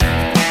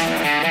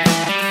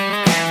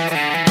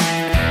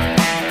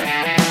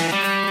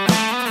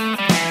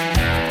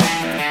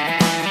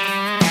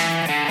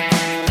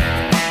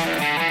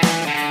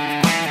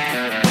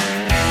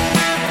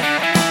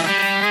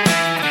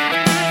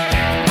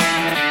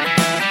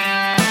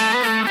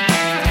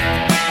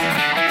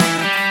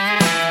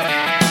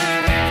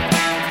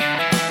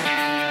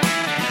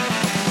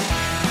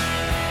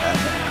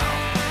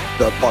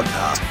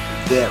podcast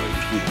very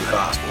few could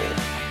ask for.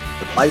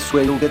 The place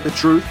where you'll get the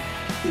truth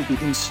if you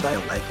can stay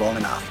awake long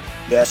enough.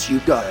 Yes, you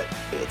got it.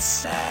 It's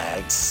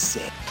Sag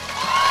Sick.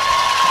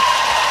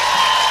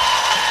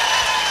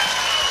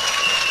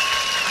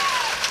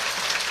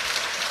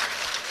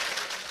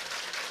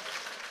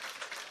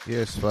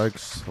 Yes,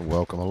 folks,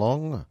 welcome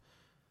along.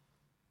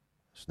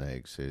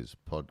 Snag says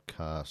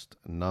podcast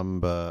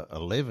number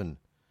 11.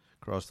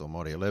 Christ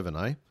almighty, 11,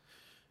 eh?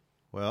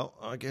 Well,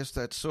 I guess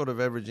that's sort of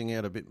averaging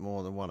out a bit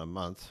more than one a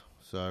month.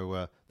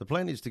 So the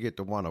plan is to get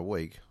to one a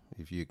week,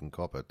 if you can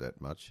cop it that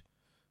much.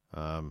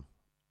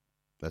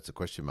 That's a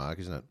question mark,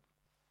 isn't it?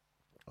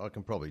 I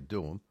can probably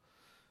do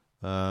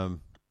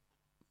them.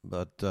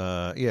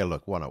 But yeah,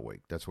 look, one a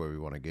week. That's where we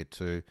want to get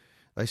to.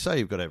 They say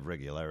you've got to have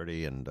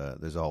regularity, and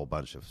there's a whole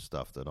bunch of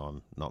stuff that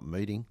I'm not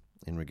meeting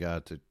in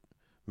regard to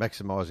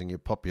maximising your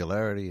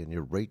popularity and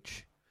your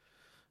reach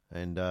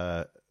and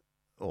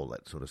all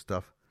that sort of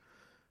stuff.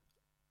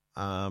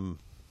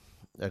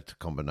 That's a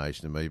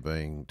combination of me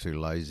being too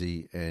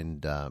lazy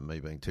and me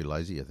being too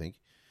lazy, I think.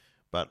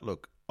 But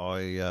look,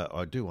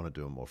 I do want to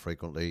do them more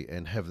frequently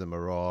and have them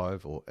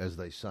arrive, or as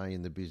they say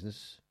in the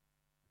business,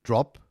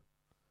 drop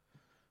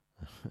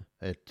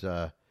at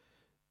the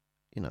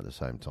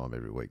same time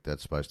every week.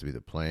 That's supposed to be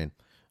the plan.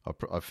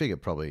 I figure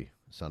probably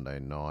Sunday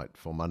night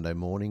for Monday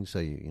morning, so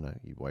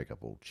you wake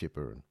up all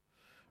chipper and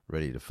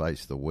ready to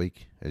face the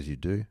week as you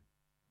do.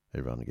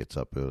 Everyone gets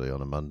up early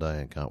on a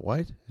Monday and can't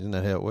wait. Isn't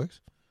that how it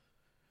works?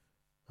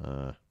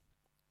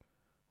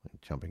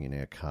 Jumping in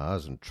our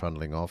cars and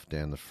trundling off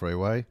down the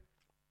freeway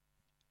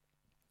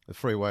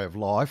of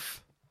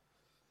life.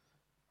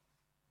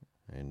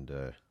 And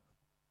you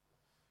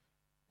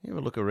ever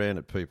look around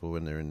at people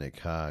when they're in their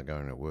car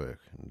going to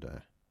work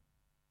and,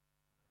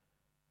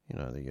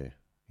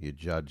 you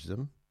judge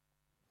them.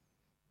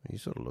 You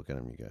sort of look at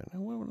them and you go, I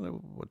wonder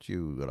what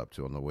you got up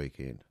to on the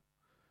weekend.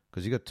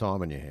 Because you got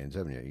time on your hands,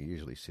 haven't you? You're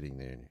usually sitting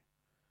there and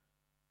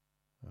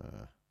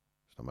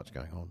there's not much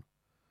going on.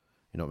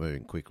 You're not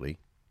moving quickly.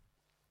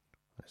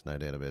 There's no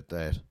doubt about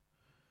that.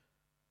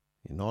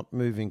 You're not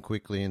moving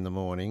quickly in the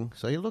morning.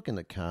 So you look in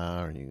the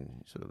car and you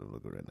sort of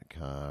look around the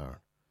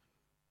car.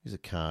 Is the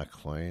car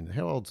clean?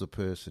 How old's the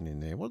person in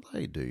there? What do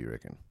they do, you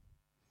reckon?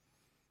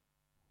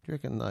 Do you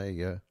reckon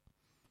they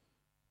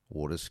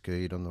water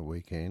skied on the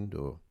weekend?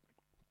 Or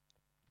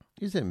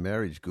is their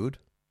marriage good?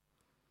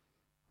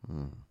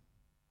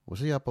 Was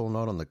he up all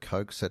night on the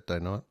coke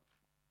Saturday night?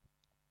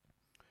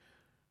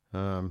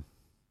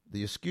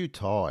 The askew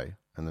tie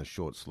and the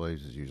short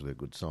sleeves is usually a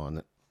good sign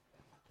that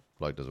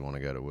bloke doesn't want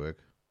to go to work.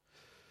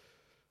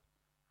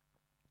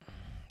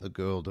 The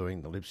girl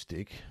doing the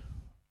lipstick,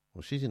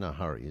 well, she's in a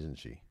hurry, isn't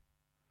she?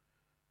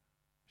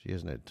 She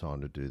hasn't had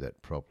time to do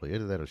that properly.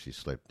 Either that or she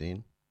slept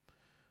in.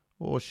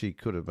 Or she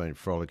could have been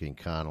frolicking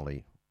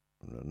carnally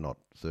not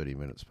 30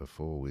 minutes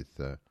before with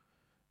her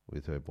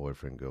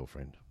boyfriend,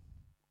 girlfriend.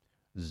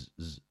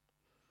 Zzz.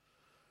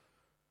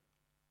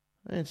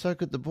 And so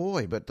could the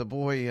boy, but the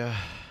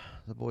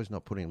boy's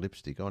not putting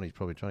lipstick on. He's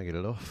probably trying to get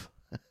it off.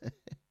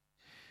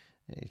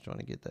 He's trying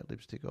to get that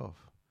lipstick off.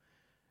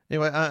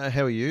 Anyway,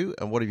 how are you,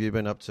 and what have you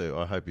been up to?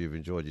 I hope you've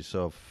enjoyed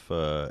yourself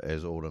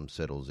as autumn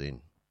settles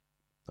in.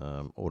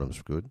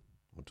 Autumn's good.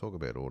 We'll talk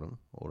about autumn.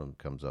 Autumn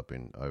comes up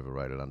in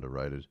overrated,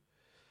 underrated.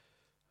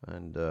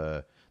 And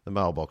the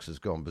mailbox has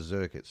gone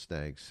berserk at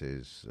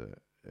snagsays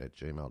at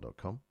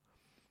gmail.com.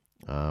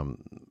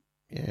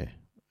 Yeah,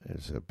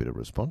 there's a bit of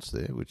response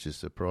there, which has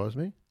surprised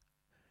me.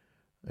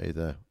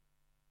 Either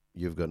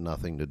you've got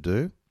nothing to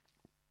do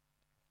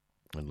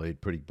and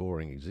lead pretty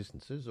boring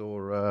existences,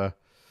 or I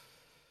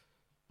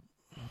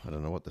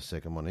don't know what the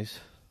second one is.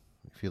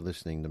 If you're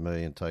listening to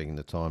me and taking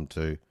the time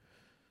to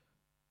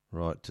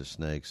write to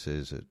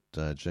snagsays at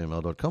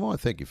gmail.com, I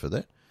thank you for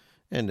that.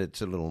 And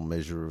it's a little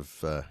measure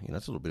of, it's a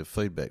little bit of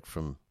feedback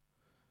from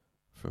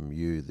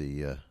you,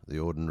 the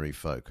ordinary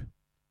folk.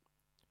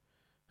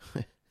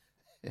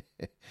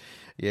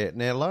 Yeah,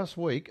 now last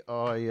week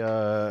I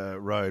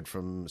rode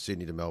from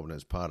Sydney to Melbourne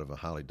as part of a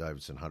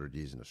Harley-Davidson 100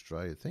 Years in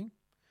Australia thing.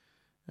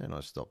 And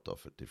I stopped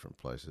off at different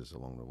places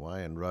along the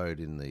way and rode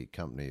in the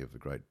company of the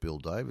great Bill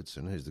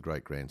Davidson, who's the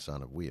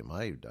great-grandson of William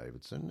A.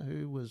 Davidson,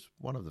 who was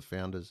one of the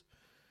founders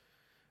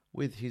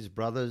with his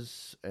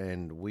brothers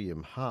and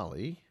William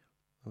Harley.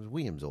 There was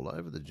Williams all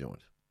over the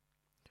joint.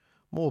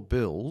 More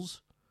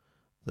Bills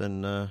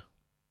than a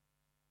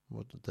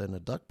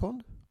duck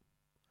pond?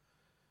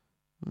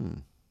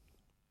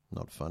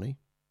 Not funny.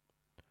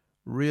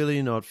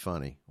 Really not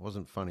funny.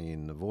 Wasn't funny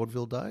in the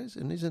vaudeville days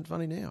and isn't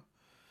funny now.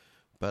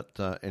 But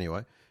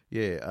anyway,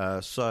 yeah,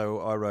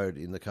 so I rode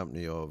in the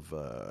company of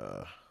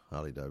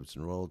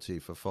Harley-Davidson Royalty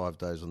for 5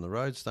 days on the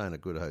road, staying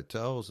at good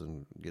hotels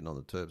and getting on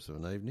the terps of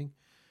an evening.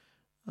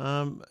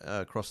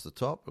 Across the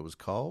top, it was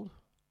cold.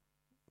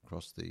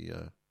 Across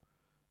the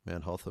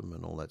Mount Hotham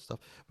and all that stuff.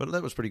 But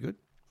that was pretty good.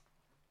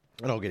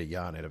 And I'll get a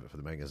yarn out of it for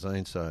the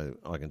magazine, so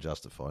I can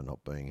justify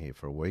not being here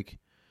for a week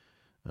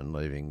and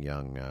leaving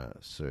young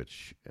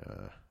Search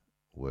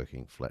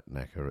working flat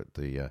knacker at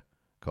the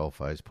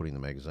coalface, putting the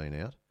magazine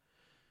out.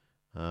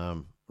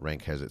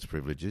 Rank has its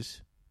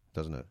privileges.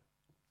 doesn't it?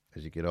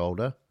 As you get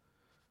older,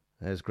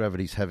 as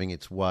gravity's having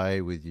its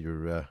way with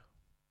your,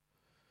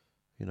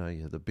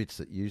 the bits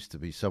that used to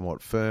be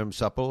somewhat firm,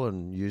 supple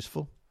and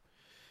useful.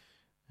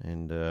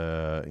 And,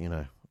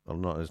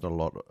 there's not a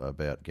lot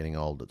about getting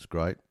old that's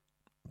great.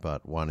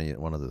 But one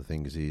of the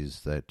things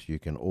is that you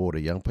can order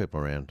young people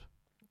around.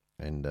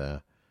 And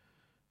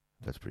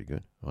that's pretty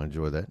good. I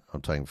enjoy that.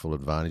 I'm taking full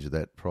advantage of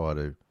that prior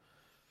to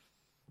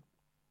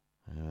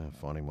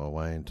finding my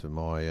way into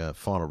my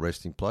final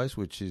resting place,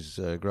 which is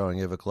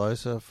growing ever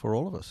closer for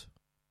all of us.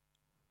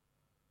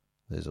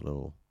 There's a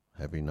little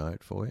happy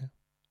note for you.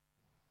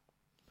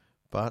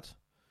 But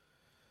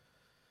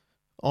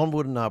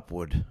onward and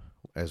upward,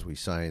 as we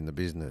say in the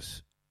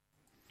business.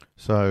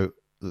 So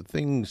the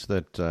things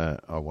that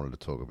I wanted to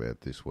talk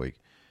about this week,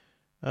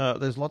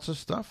 there's lots of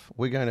stuff.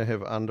 We're going to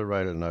have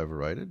underrated and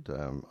overrated.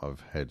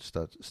 I've had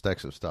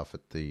stacks of stuff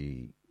at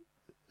the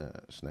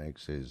Snag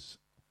Says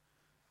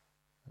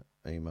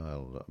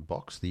email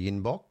box, the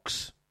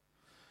inbox.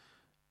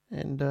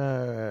 And,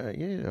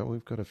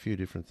 we've got a few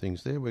different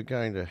things there. We're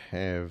going to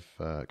have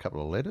a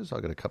couple of letters. I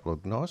got a couple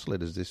of nice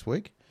letters this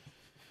week.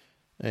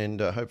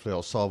 And hopefully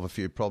I'll solve a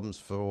few problems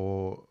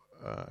for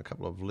a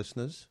couple of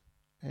listeners.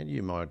 And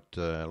you might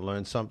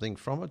learn something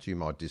from it. You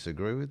might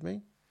disagree with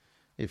me.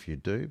 If you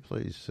do,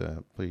 please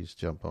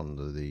jump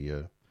onto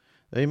the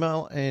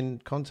email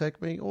and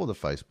contact me, or the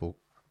Facebook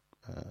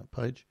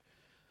page.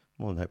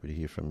 More than happy to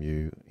hear from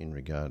you in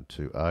regard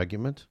to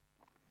argument.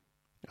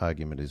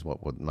 Argument is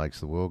what makes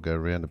the world go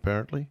round,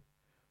 apparently.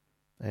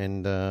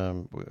 And,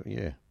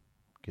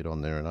 get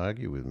on there and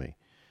argue with me.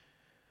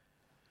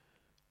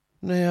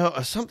 Now,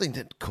 something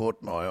that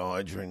caught my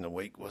eye during the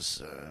week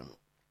was,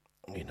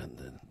 the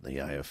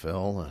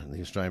AFL,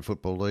 the Australian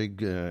Football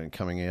League,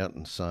 coming out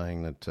and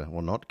saying that,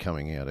 not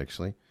coming out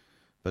actually,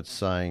 but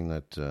saying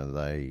that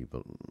they,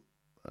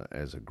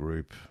 as a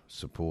group,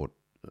 support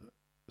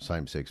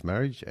same-sex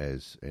marriage,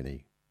 as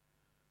any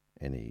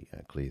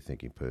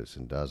clear-thinking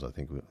person does. I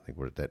think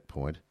we're at that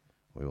point.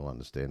 We all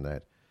understand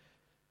that.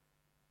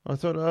 I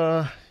thought,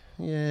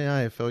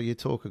 AFL, you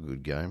talk a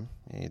good game.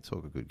 Yeah, you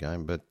talk a good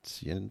game, but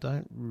you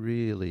don't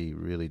really,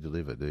 really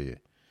deliver, do you?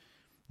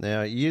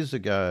 Now, years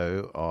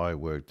ago, I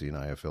worked in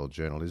AFL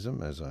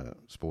journalism as a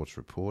sports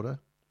reporter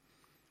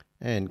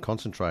and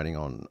concentrating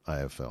on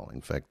AFL.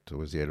 In fact, I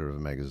was the editor of a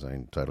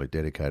magazine totally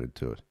dedicated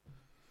to it.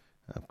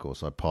 Of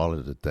course, I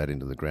piloted that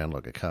into the ground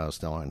like a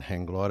cast iron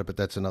hang glider, but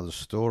that's another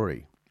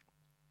story.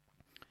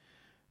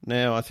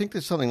 Now, I think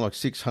there's something like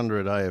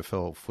 600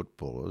 AFL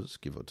footballers,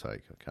 give or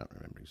take. I can't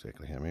remember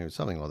exactly how many,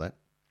 something like that.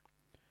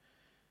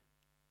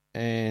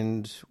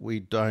 And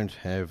we don't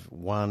have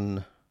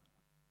one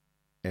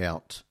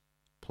out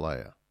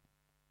player.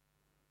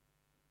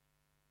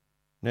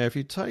 Now, if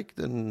you take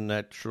the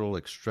natural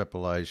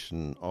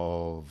extrapolation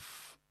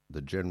of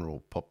the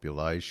general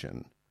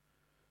population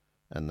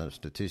and the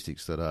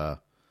statistics that are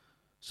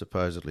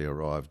supposedly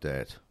arrived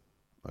at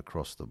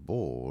across the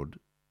board,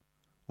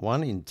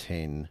 1 in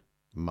 10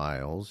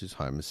 males is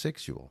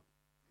homosexual.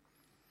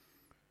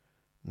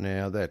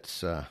 Now,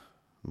 that's,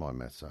 my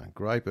maths aren't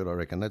great, but I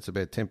reckon that's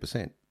about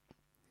 10%.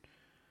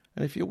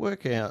 And if you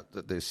work out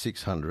that there's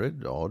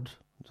 600 odd,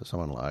 so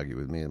someone will argue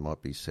with me, it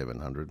might be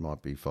 700,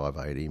 might be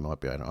 580, might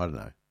be 800, I don't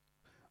know.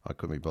 I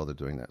couldn't be bothered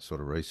doing that sort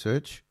of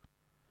research.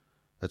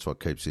 That's what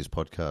keeps this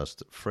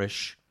podcast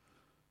fresh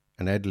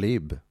and ad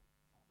lib.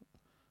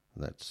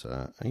 That's,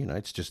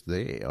 it's just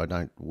there. I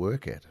don't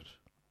work at it.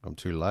 I'm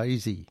too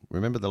lazy.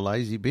 Remember the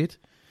lazy bit?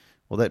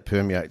 Well, that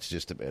permeates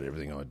just about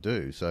everything I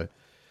do. So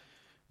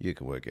you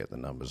can work out the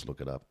numbers,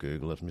 look it up,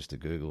 Google it. Mr.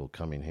 Google will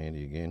come in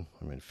handy again.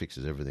 I mean, it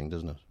fixes everything,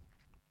 doesn't it?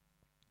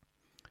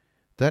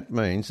 That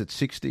means that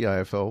 60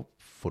 AFL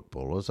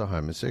footballers are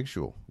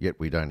homosexual, yet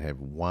we don't have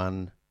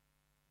one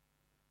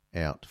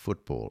out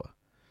footballer.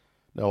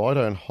 Now, I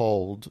don't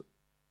hold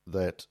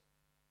that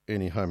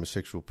any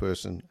homosexual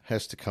person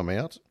has to come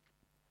out.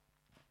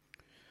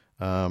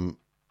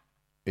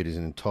 It is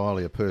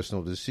entirely a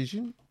personal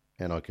decision,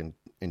 and I can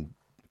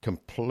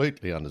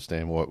completely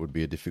understand why it would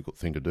be a difficult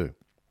thing to do.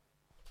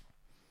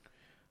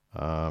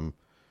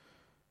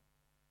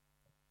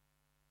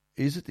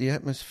 Is it the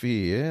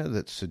atmosphere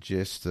that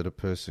suggests that a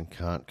person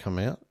can't come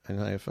out in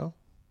AFL?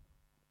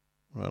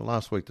 Well,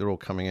 last week they're all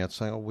coming out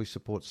saying, we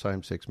support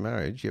same-sex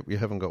marriage, yet we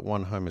haven't got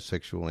one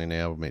homosexual in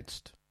our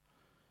midst.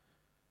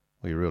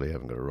 Well, you really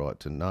haven't got a right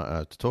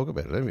to talk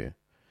about it, have you?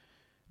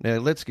 Now,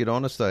 let's get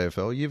honest,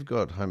 AFL. You've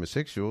got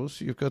homosexuals.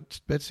 You've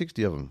got about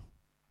 60 of them.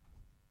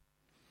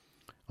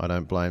 I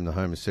don't blame the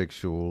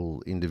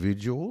homosexual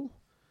individual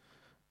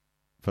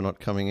for not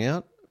coming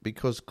out,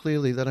 because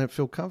clearly they don't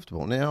feel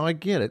comfortable. Now, I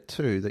get it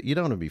too, that you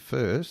don't want to be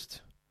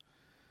first,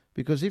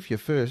 because if you're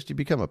first, you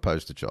become a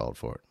poster child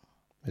for it.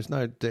 There's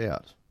no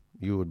doubt.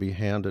 You would be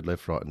hounded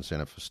left, right and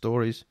centre for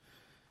stories.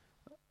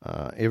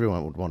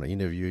 Everyone would want to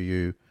interview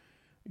you.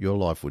 Your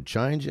life would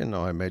change, and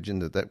I imagine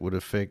that would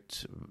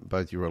affect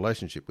both your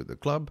relationship with the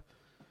club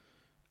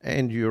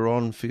and your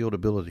on-field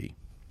ability,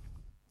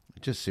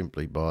 just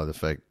simply by the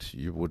fact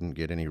you wouldn't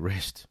get any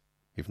rest,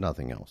 if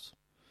nothing else.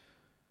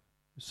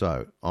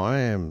 So I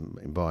am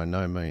by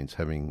no means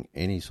having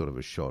any sort of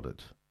a shot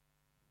at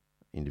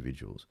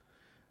individuals.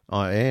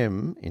 I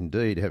am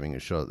indeed having a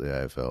shot at the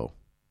AFL,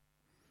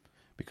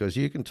 because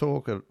you can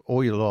talk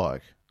all you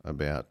like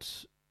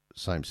about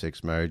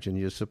same-sex marriage and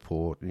your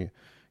support. And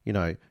you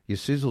know, your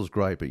sizzle's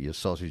great, but your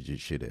sausage is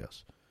shit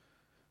house.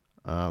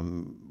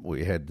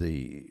 We had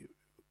the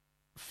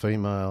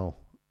female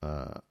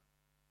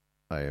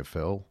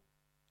AFL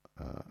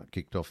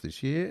kicked off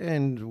this year,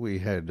 and we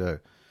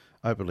had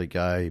openly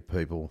gay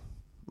people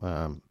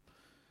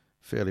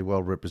fairly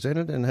well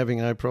represented and having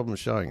no problem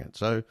showing it.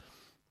 So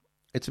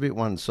it's a bit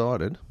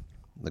one-sided.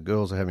 The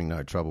girls are having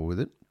no trouble with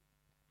it,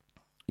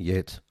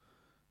 yet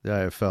the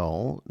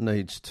AFL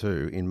needs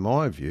to, in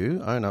my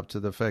view, own up to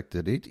the fact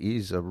that it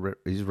is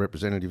is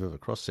representative of a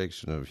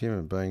cross-section of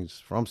human beings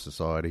from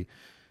society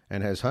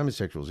and has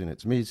homosexuals in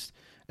its midst.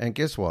 And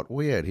guess what?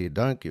 We out here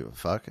don't give a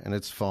fuck, and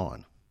it's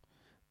fine.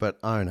 But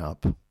own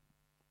up.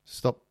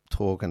 Stop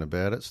talking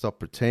about it. Stop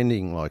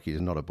pretending like it's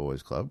not a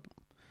boys' club.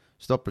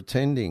 Stop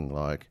pretending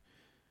like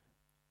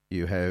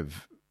you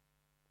have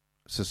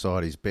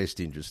society's best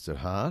interests at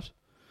heart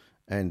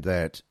and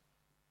that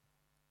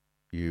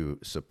you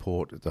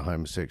support the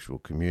homosexual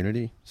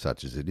community,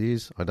 such as it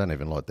is. I don't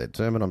even like that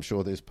term, and I'm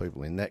sure there's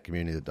people in that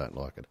community that don't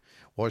like it.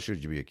 Why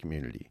should you be a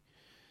community?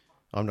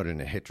 I'm not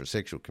in a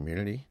heterosexual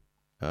community.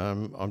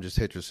 I'm just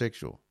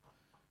heterosexual.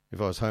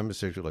 If I was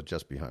homosexual, I'd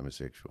just be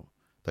homosexual.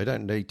 They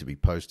don't need to be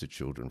poster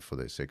children for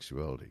their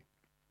sexuality.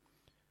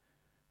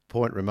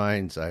 Point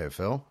remains,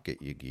 AFL, get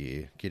your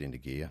gear, get into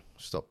gear,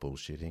 stop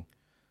bullshitting,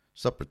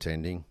 stop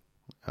pretending.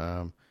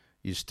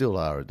 You still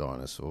are a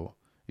dinosaur.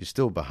 You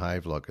still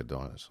behave like a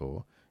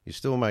dinosaur. You're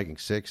still making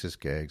sexist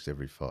gags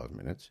every 5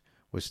 minutes.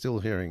 We're still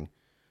hearing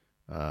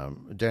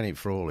Danny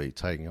Frawley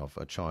taking off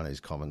a Chinese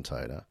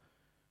commentator.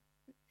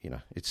 You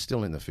know, it's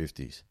still in the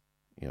 50s.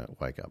 You know,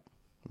 wake up,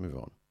 move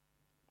on.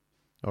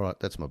 All right,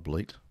 that's my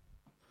bleat.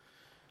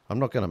 I'm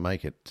not going to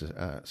make it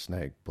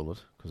snag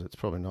bullet because it's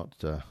probably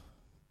not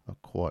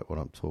quite what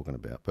I'm talking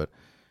about. But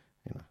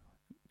you know,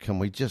 can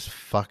we just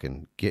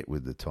fucking get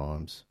with the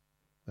times?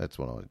 That's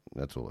all I've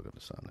got to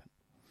say on that.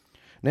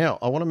 Now,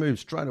 I want to move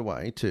straight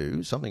away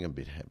to something a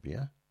bit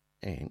happier,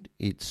 and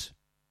it's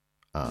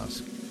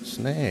Ask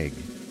Snag.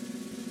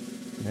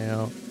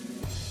 Now,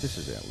 this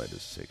is our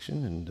letters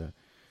section, and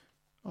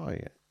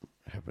I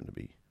happen to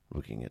be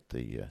looking at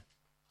the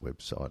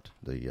website,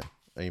 the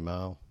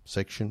email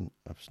section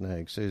of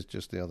Snag Says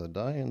just the other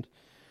day, and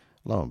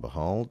lo and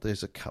behold,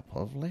 there's a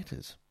couple of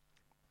letters.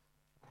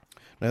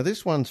 Now,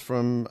 this one's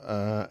from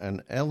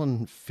an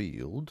Alan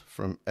Field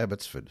from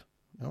Abbotsford.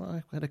 Now,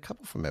 I had a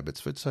couple from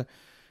Abbotsford, so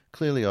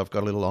clearly I've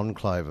got a little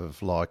enclave of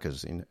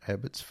likers in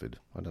Abbotsford.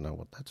 I don't know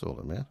what that's all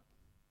about.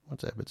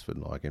 What's Abbotsford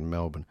like in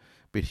Melbourne?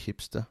 Bit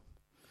hipster.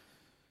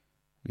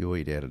 You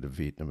eat out at a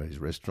Vietnamese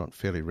restaurant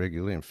fairly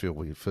regularly and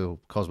you feel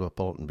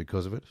cosmopolitan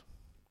because of it.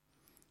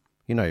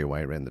 You know your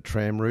way around the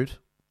tram route.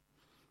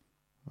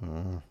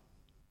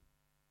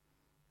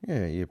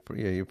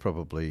 You're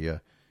probably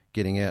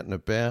getting out and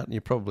about, and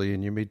you're probably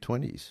in your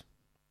mid-20s.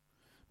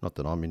 Not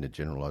that I'm into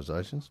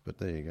generalisations, but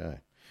there you go.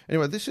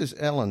 Anyway, this is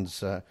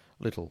Alan's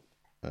little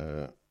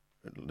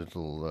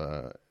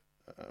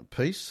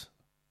piece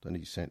that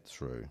he sent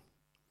through.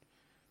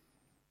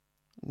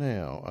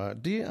 Now,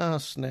 dear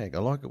Ask Snag, I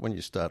like it when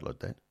you start like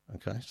that.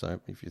 Okay, so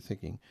if you're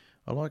thinking,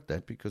 I like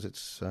that because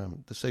it's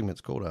the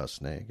segment's called Ask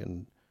Snag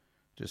and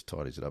just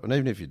tidies it up. And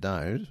even if you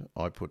don't,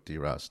 I put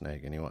dear Ask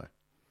Snag anyway,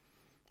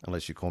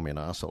 unless you call me an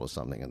arsehole or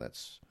something, and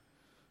that's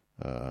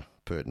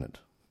pertinent,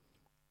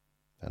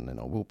 and then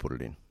I will put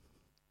it in.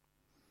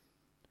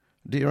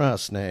 Dear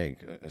Ask Snag,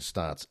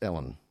 starts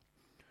Alan.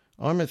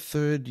 I'm a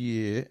third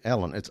year,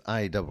 Alan, it's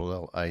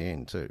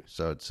A-L-L-A-N too,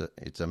 so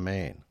it's a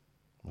man.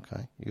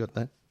 Okay, you got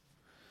that?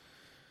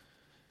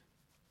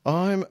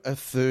 I'm a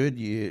third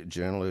year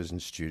journalism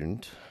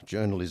student at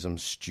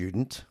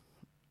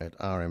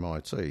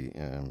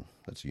RMIT.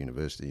 That's a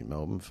university in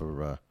Melbourne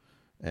for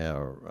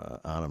our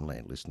Arnhem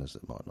Land listeners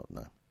that might not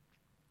know.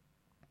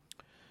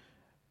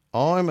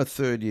 I'm a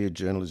third year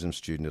journalism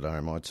student at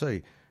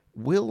RMIT.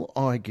 Will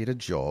I get a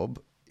job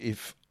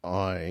if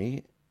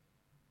I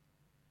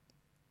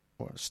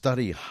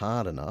study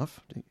hard enough?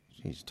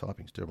 His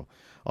typing's terrible.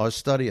 I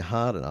study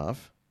hard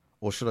enough,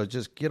 or should I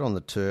just get on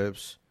the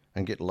terps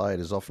and get laid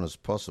as often as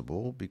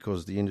possible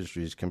because the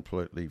industry is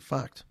completely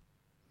fucked?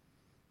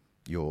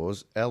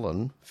 Yours,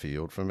 Alan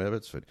Field from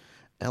Abbotsford.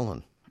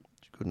 Alan,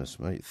 goodness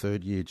me,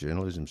 third year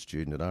journalism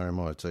student at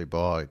RMIT.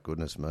 By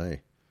goodness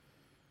me.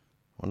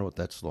 Wonder what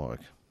that's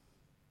like.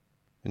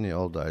 In the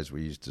old days,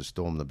 we used to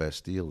storm the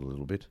Bastille a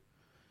little bit.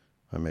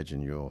 I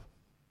imagine you're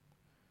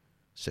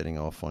setting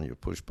off on your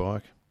push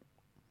bike,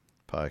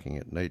 parking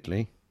it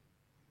neatly,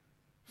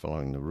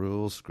 following the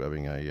rules,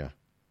 grabbing a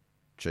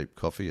cheap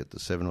coffee at the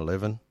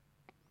 7-Eleven,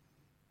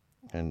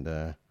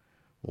 and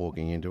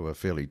walking into a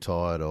fairly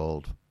tired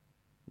old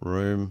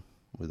room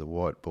with a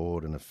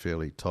whiteboard and a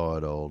fairly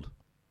tired old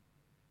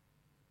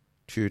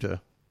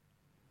tutor.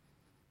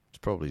 It's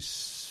probably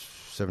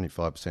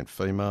 75%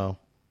 female.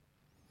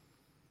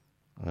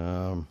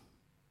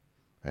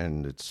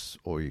 and it's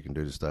all you can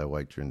do to stay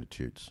awake during the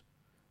tutes.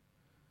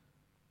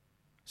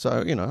 So,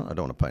 I don't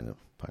want to paint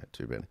it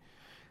too badly.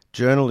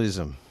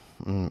 Journalism,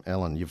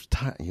 Alan, you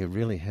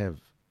really have,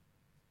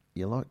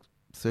 you're like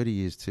 30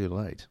 years too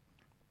late.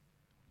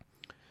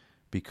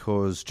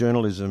 Because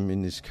journalism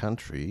in this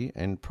country,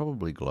 and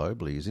probably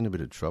globally, is in a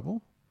bit of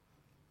trouble.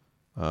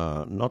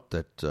 Not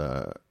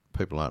that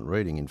people aren't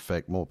reading. In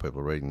fact, more people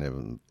are reading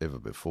than ever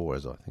before,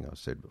 as I think I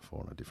said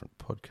before on a different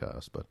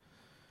podcast.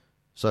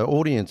 So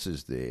audience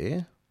is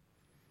there,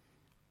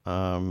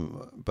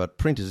 but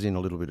print is in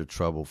a little bit of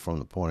trouble from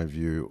the point of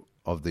view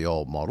of the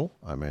old model.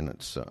 I mean,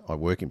 I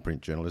work in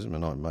print journalism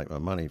and I make my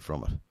money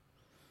from it,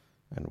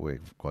 and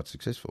we're quite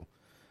successful.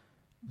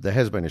 There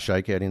has been a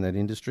shakeout in that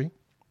industry.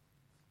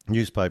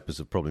 Newspapers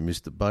have probably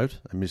missed the boat.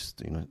 They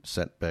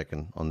sat back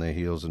and on their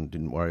heels and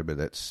didn't worry about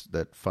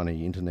that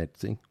funny internet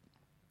thing.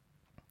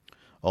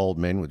 Old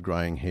men with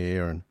greying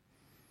hair and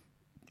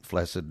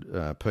flaccid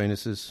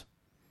penises,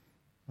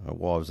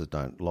 wives that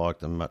don't like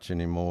them much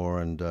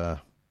anymore, and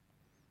a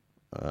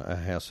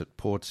house at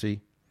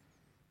Portsea.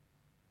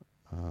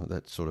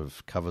 That sort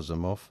of covers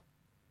them off.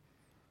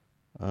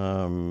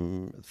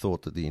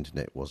 Thought that the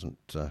internet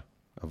wasn't a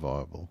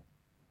viable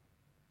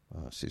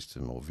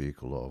system or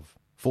vehicle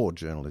for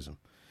journalism.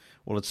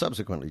 Well, it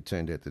subsequently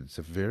turned out that it's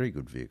a very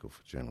good vehicle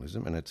for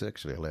journalism, and it's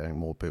actually allowing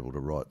more people to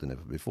write than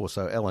ever before.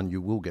 So, Alan,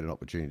 you will get an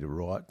opportunity to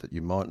write that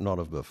you might not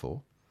have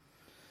before.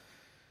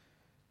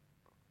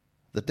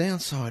 The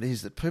downside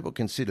is that people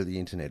consider the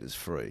internet as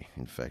free.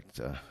 In fact,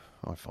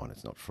 I find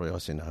it's not free. I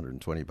send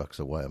 $120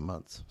 away a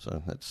month,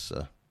 so that's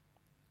a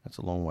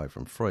long way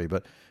from free.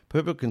 But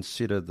people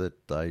consider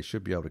that they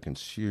should be able to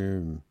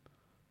consume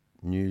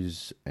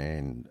news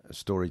and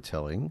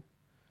storytelling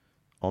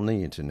on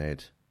the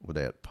internet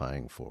without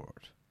paying for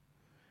it.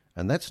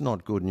 And that's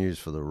not good news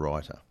for the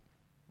writer.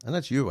 And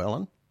that's you,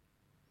 Alan.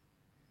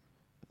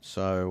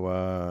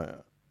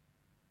 So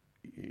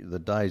the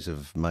days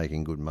of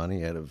making good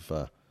money out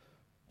of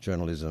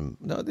journalism,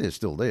 no, they're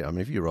still there. I mean,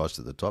 if you rise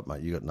to the top,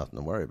 mate, you got nothing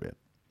to worry about.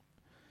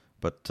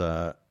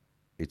 But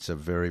it's a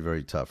very,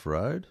 very tough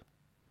road.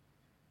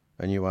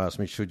 And you ask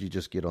me, should you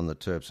just get on the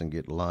terps and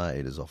get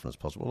laid as often as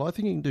possible? Well, I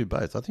think you can do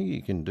both. I think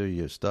you can do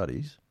your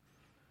studies.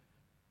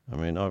 I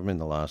mean, I'm in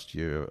the last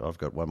year. I've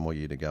got one more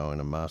year to go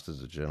in a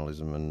Masters of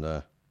Journalism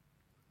and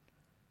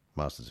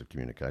Masters of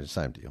Communication.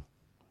 Same deal.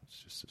 It's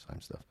just the same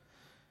stuff.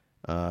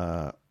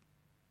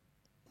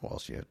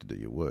 Whilst you have to do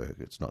your work,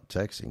 it's not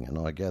taxing. And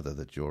I gather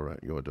that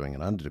you're doing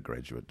an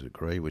undergraduate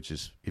degree, which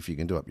is, if you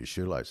can do up your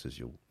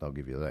shoelaces, they'll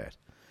give you that.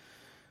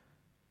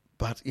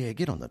 But, yeah,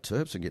 get on the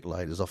terps and get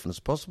laid as often as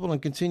possible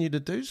and continue to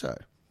do so.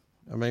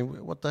 I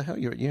mean, what the hell?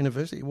 You're at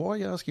university. Why are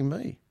you asking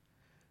me?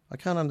 I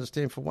can't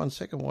understand for 1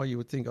 second why you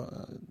would think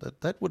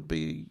that would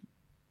be,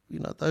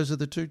 those are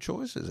the two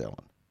choices,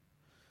 Alan.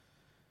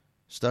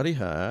 Study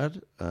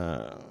hard,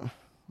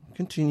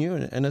 continue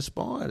and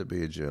aspire to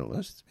be a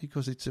journalist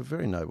because it's a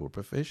very noble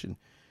profession.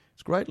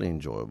 It's greatly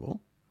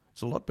enjoyable.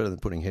 It's a lot better than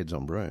putting heads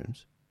on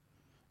brooms.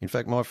 In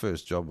fact, my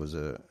first job was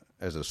at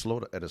a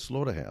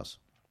slaughterhouse.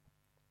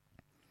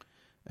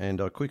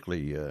 And I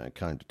quickly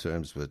came to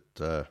terms with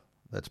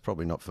that's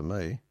probably not for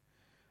me.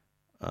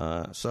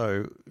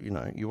 So,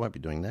 you won't be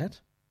doing that.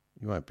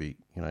 You won't be,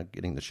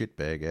 getting the shit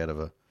bag out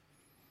of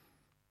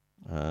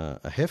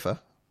a heifer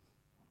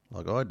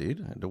like I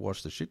did. I had to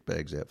wash the shit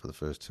bags out for the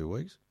first 2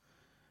 weeks,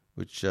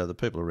 which the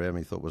people around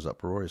me thought was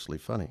uproariously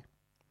funny.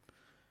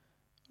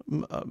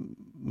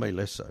 Me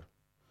less so.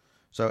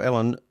 So,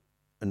 Alan,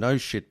 no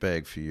shit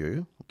bag for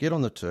you. Get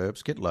on the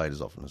terps, get laid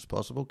as often as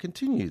possible.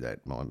 Continue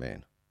that, my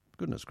man.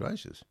 Goodness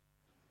gracious.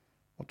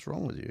 What's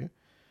wrong with you?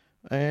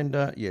 And,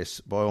 yes,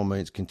 by all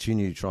means,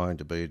 continue trying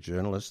to be a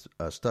journalist.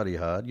 Study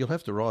hard. You'll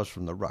have to rise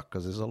from the ruck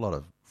because there's a lot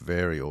of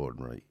very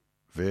ordinary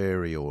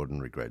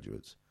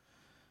graduates.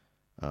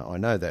 I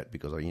know that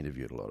because I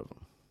interviewed a lot of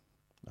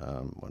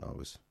them when I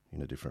was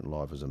in a different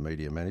life as a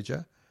media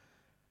manager.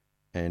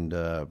 And,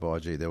 by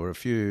gee, there were a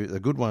few.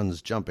 The good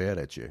ones jump out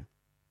at you,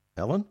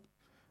 Alan.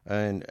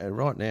 And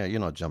right now,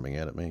 you're not jumping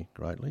out at me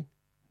greatly,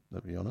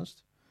 to be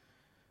honest.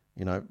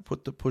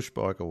 Put the push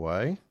bike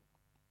away.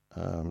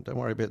 Don't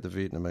worry about the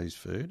Vietnamese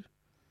food.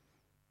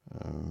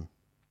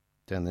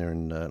 Down there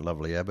in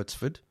lovely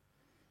Abbotsford.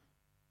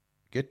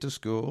 Get to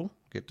school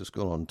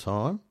on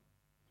time.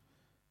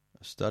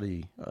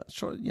 Study,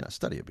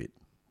 study a bit.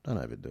 Don't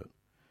overdo it.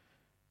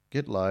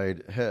 Get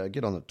laid,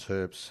 get on the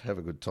terps, have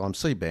a good time,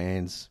 see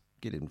bands,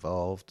 get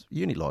involved.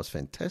 Uni life's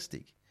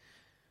fantastic.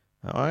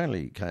 I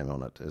only came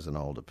on it as an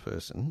older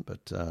person,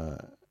 but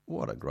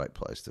what a great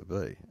place to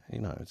be.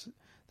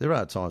 There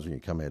are times when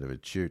you come out of a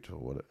tute or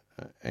what,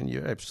 and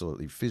you're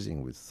absolutely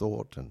fizzing with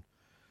thought. And,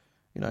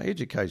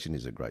 education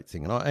is a great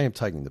thing. And I am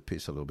taking the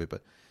piss a little bit,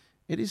 but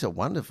it is a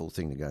wonderful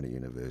thing to go to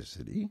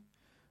university.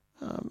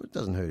 It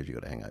doesn't hurt if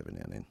you've got a hangover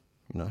now and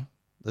then,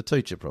 The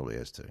teacher probably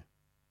has too.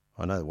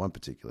 I know one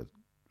particular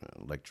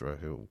lecturer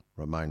who will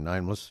remain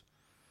nameless,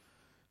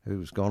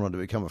 who's gone on to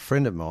become a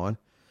friend of mine.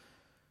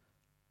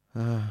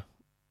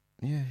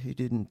 He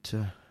didn't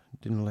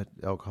let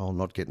alcohol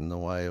not get in the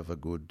way of a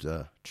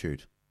good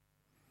tute.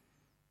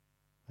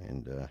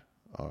 and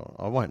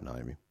I won't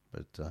name him,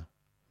 but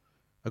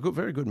a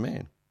very good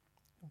man,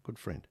 a good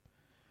friend.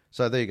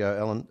 So there you go,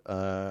 Alan.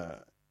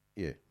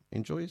 Yeah,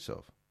 enjoy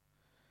yourself.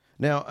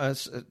 Now,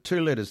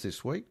 2 letters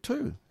this week.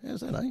 2.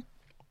 How's that, eh?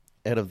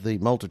 Out of the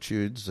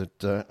multitudes of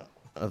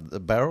the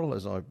barrel,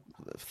 as I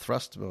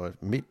thrust my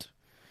mitt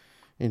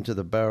into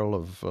the barrel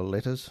of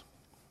letters,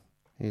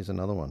 here's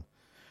another one.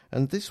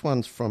 And this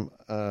one's from,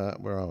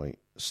 where are we?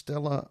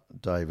 Stella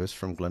Davis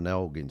from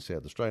Glenelg in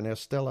South Australia. Now,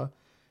 Stella,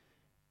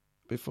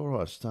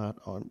 before I start,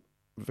 I'm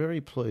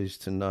very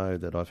pleased to know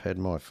that I've had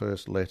my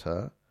first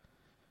letter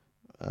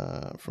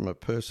from a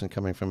person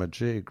coming from a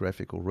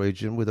geographical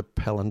region with a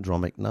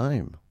palindromic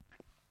name.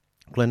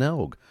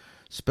 Glenelg,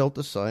 spelt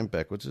the same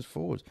backwards as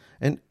forwards.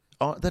 And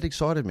that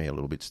excited me a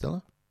little bit,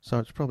 Stella. So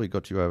it's probably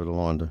got you over the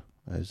line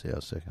as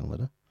our second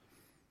letter.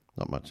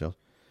 Not much else.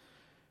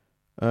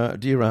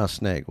 Dear R.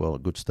 Snag, well, a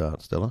good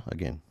start, Stella,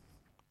 again.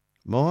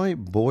 My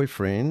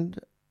boyfriend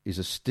is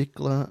a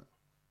stickler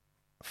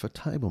for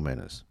table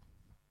manners.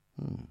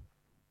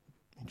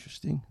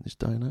 Interesting, this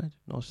day and age.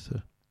 Nice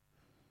to...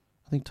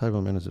 I think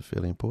table manners are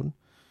fairly important.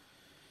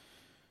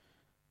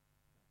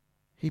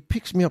 He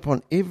picks me up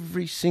on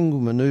every single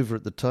manoeuvre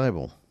at the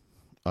table.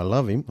 I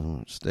love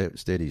him.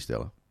 Steady,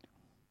 Stella.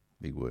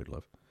 Big word,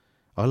 love.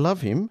 I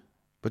love him,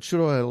 but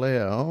should I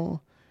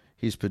allow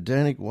his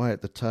pedantic way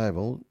at the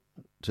table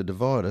to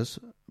divide us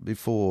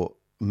before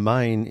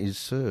main is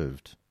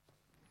served?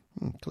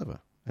 Clever.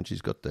 And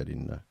she's got that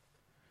in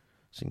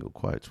single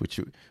quotes, which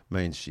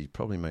means she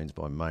probably means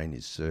by main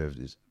is served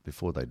is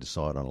before they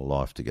decide on a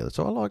life together.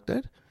 So I like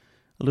that.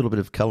 A little bit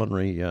of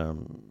culinary,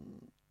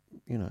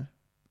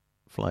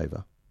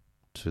 flavour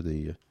to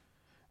the,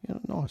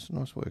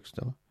 nice work,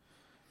 Stella.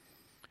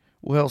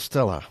 Well,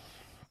 Stella,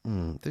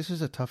 this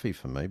is a toughie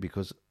for me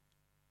because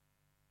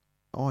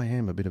I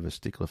am a bit of a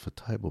stickler for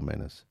table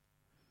manners.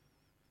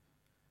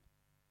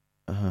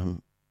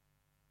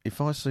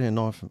 If I see a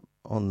knife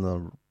on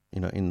the,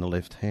 in the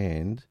left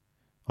hand,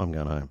 I'm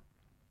going home.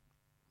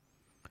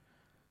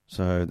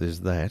 So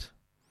there's that.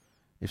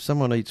 If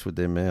someone eats with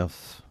their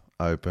mouth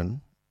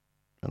open,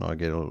 and I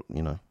get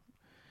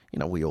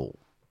we all,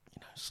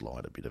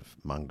 slide a bit of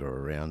munger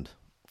around,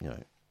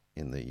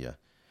 in the,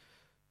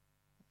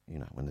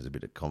 when there's a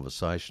bit of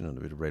conversation and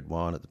a bit of red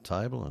wine at the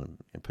table,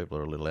 and people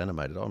are a little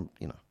animated. I'm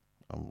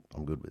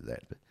good with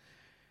that. But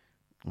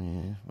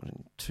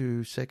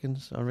 2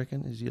 seconds, I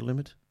reckon, is your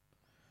limit.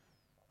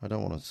 I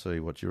don't want to see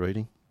what you're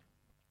eating.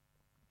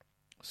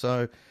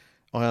 So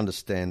I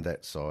understand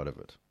that side of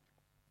it.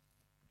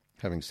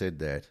 Having said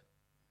that,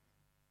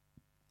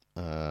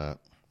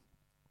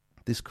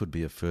 this could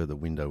be a further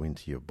window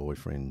into your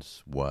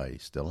boyfriend's way,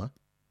 Stella.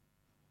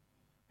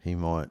 He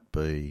might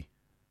be...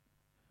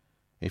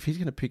 If he's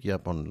going to pick you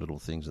up on little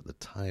things at the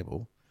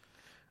table,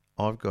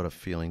 I've got a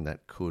feeling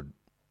that could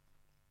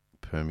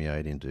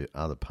permeate into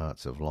other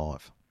parts of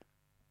life.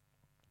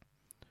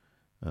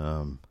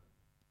 And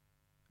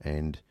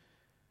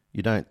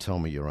you don't tell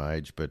me your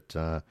age, but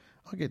I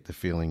get the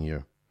feeling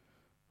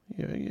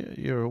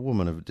you're a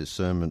woman of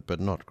discernment, but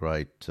not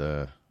great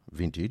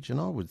vintage. And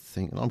I would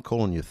think, I'm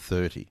calling you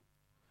 30.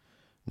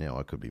 Now,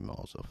 I could be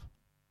miles off.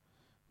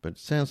 But it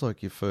sounds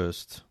like your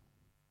first,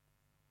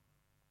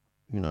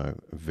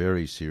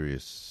 very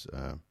serious,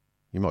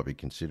 you might be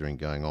considering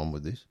going on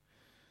with this.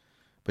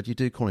 But you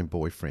do call him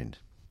boyfriend.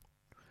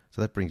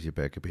 So that brings you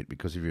back a bit,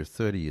 because if you're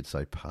 30, you'd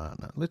say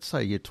partner. Let's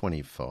say you're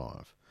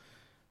 25.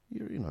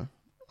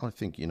 I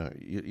think,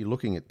 you're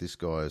looking at this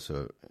guy as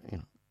a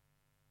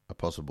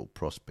possible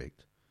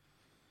prospect.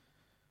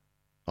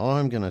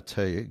 I'm going to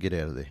tell you, get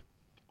out of there.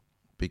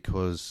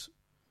 Because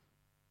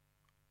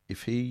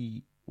if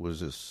he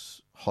was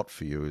as hot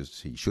for you as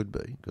he should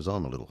be, because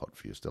I'm a little hot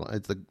for you still,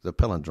 it's the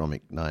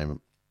palindromic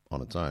name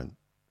on its own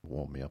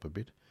warmed me up a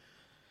bit.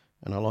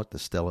 And I like the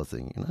Stella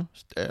thing,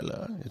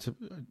 Stella.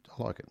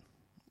 I like it.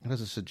 It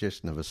has a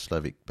suggestion of a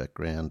Slavic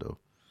background or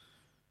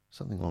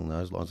something along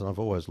those lines. And I've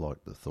always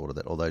liked the thought of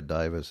that, although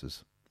Davis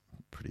is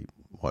pretty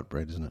white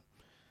bread, isn't it?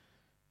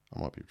 I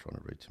might be trying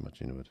to read too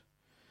much into it.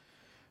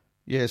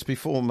 Yes,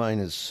 before main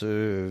is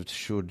served,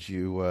 should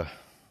you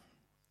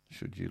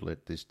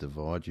let this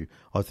divide you?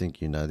 I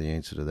think you know the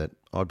answer to that.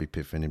 I'd be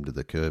piffing him to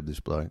the curb, this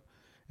bloke.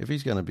 If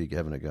he's going to be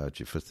having a go at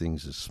you for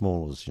things as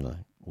small as,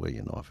 where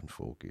your knife and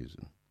fork is,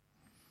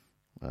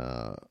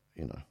 and,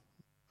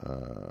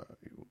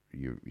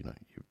 you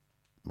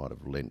might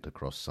have leant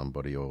across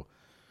somebody or,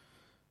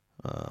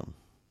 I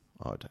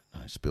don't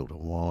know, spilled a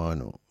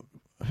wine, or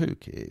who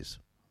cares,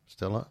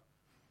 Stella?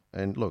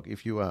 And look,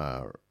 if you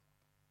are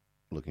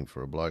looking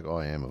for a bloke,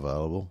 I am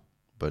available.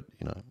 But,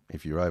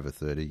 if you're over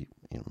 30,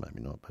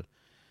 maybe not. But,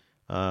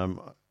 I'm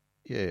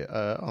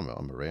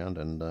around,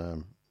 and,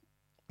 I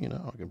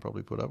can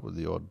probably put up with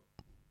the odd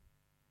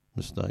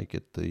mistake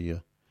at the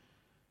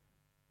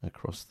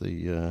across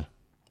the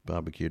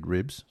barbecued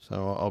ribs.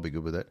 So I'll be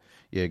good with that.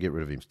 Yeah, get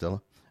rid of him,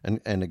 Stella.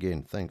 And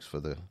again, thanks for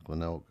the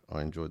Glenelg.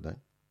 I enjoyed that.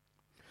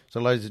 So,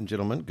 ladies and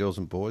gentlemen, girls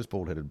and boys,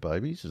 bald-headed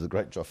babies, as the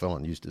great Joff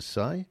Allen used to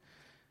say,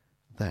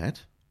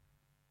 that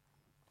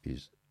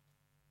is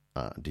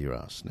Dear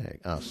Ask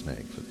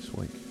Snag for this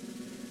week.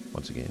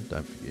 Once again,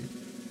 don't forget,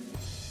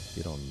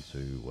 get on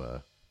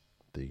to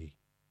the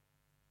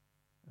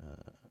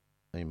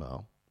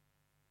email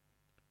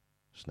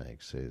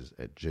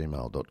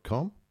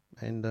snagsays@gmail.com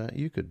and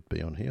you could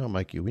be on here. I'll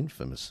make you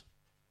infamous.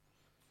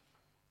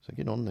 So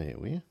get on there,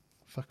 will you?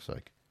 Fuck's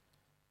sake.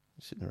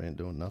 You're sitting around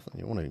doing nothing.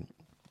 You want to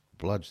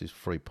bludge this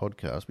free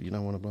podcast, but you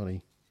don't want to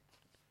bloody...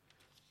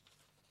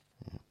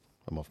 Yeah,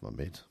 I'm off my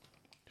meds.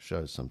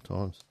 Shows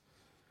sometimes.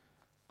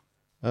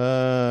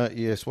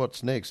 Yes,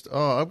 what's next?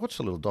 Oh, I watched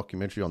a little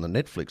documentary on the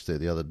Netflix there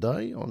the other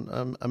day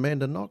on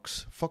Amanda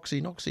Knox,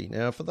 Foxy Knoxy.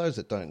 Now, for those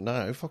that don't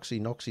know, Foxy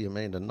Knoxy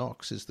Amanda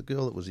Knox is the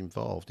girl that was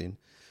involved in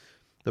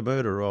the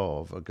murder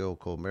of a girl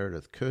called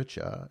Meredith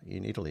Kercher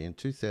in Italy in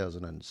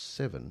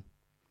 2007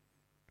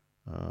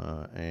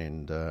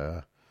 and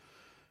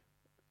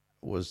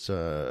was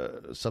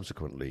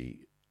subsequently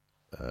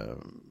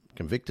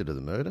convicted of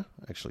the murder,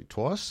 actually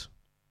twice,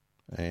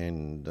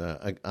 and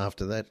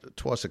after that,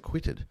 twice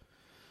acquitted.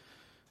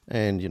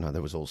 And, you know,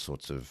 there was all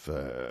sorts of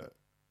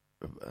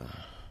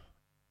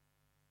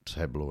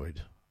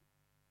tabloid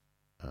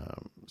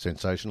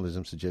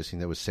sensationalism suggesting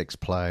there was sex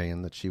play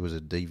and that she was a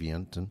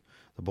deviant and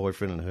the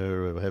boyfriend and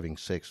her were having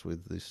sex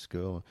with this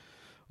girl,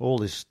 all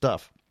this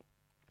stuff.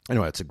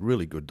 Anyway, it's a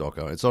really good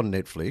doco. It's on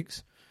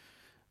Netflix.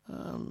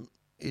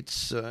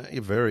 It's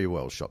very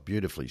well shot,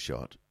 beautifully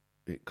shot,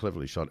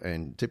 cleverly shot,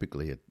 and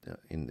typically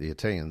in the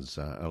Italians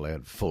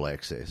allowed full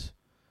access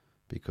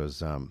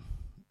because...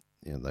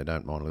 you know, they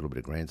don't mind a little bit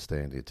of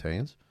grandstand, the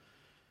Italians.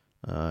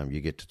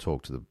 You get to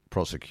talk to the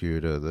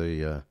prosecutor,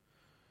 the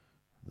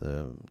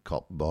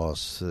cop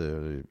boss,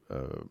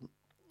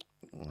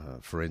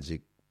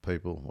 forensic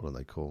people. What do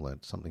they call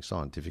that? Something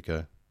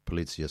Scientifico,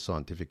 Polizia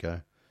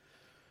Scientifico.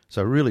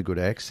 So really good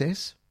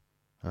access.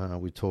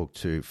 We talked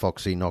to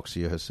Foxy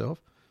Knoxia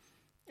herself.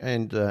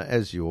 And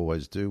as you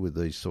always do with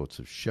these sorts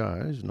of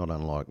shows, not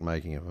unlike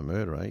Making of a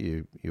Murderer,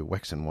 you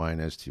wax and wane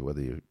as to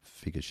whether you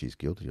figure she's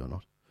guilty or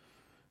not.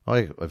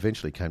 I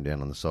eventually came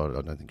down on the side,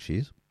 I don't think she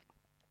is.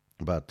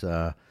 But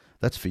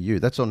that's for you.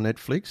 That's on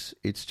Netflix.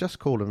 It's just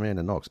called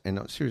Amanda Knox.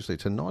 And seriously,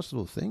 it's a nice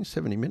little thing,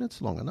 70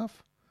 minutes, long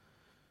enough.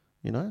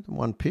 You know,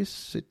 one piss,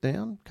 sit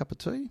down, cup of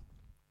tea.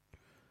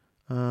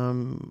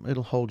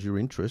 It'll hold your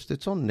interest.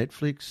 It's on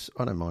Netflix.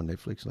 I don't mind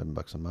Netflix,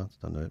 $11 a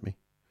month, don't hurt me.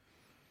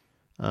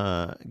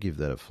 Give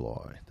that a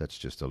fly. That's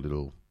just a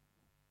little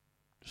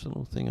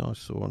thing I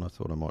saw and I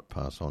thought I might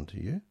pass on to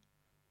you.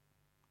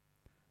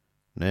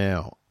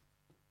 Now...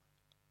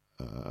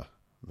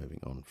 moving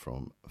on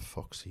from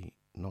Foxy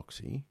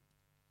Knoxy,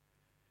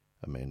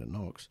 Amanda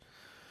Knox,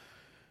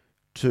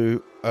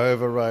 to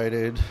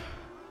overrated,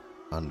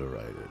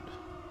 underrated.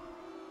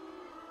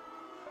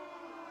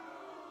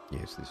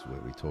 Yes, this is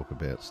where we talk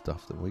about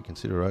stuff that we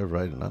consider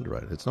overrated and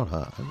underrated. It's not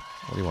hard.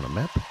 What do you want, a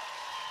map?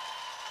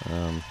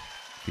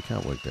 If you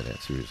can't work that out,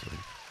 seriously,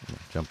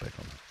 jump back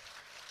on the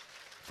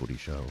footy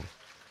show.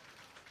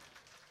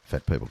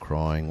 Fat People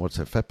Crying. What's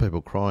that? Fat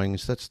People Crying,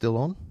 is that still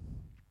on?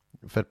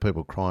 Fat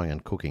People Crying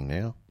and Cooking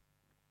now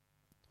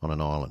on an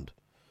island.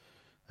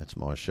 That's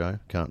my show.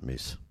 Can't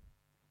miss.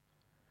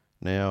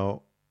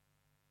 Now,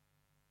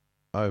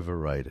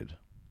 overrated.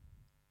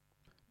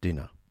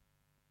 Dinner.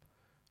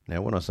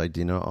 Now, when I say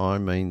dinner, I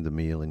mean the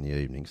meal in the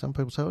evening. Some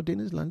people say, oh,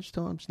 dinner's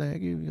lunchtime,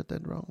 Snag. You got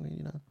that wrong,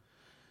 you know.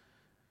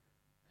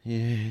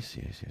 Yes.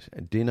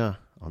 Dinner,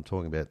 I'm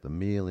talking about the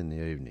meal in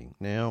the evening.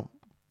 Now,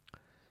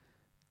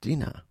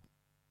 dinner.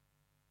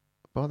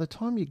 By the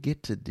time you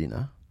get to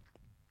dinner...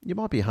 you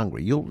might be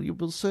hungry. You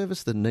will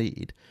service the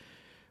need.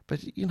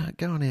 But, you know,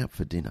 going out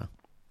for dinner,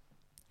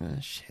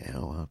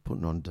 shower,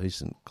 putting on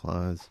decent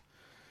clothes,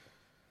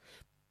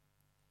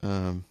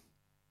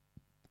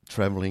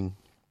 travelling,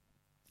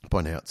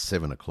 by now it's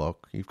 7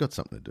 o'clock. You've got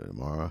something to do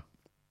tomorrow.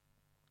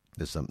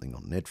 There's something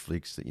on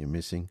Netflix that you're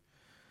missing.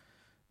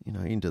 You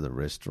know, into the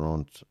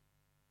restaurant,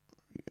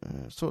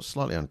 sort of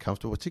slightly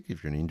uncomfortable, particularly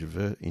if you're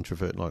an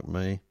introvert like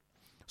me.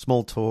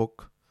 Small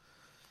talk,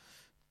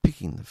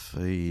 picking the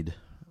feed...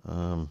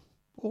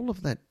 all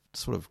of that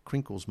sort of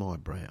crinkles my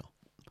brow.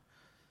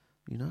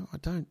 You know, I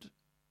don't...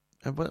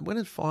 But when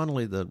it's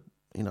finally the,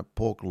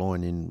 pork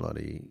loin in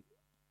bloody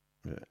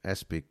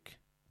aspic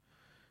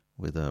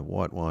with a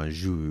white wine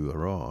jus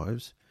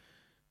arrives,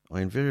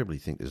 I invariably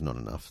think there's not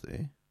enough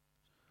there.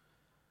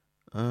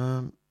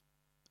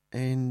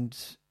 And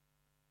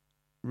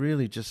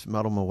really just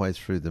muddle my way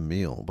through the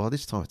meal. By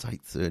this time it's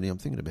 8:30. I'm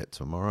thinking about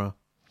tomorrow.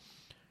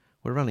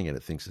 We're running out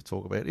of things to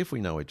talk about. If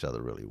we know each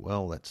other really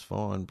well, that's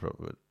fine. But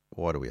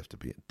why do we have to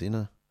be at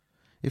dinner?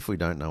 If we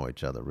don't know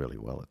each other really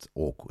well, it's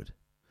awkward.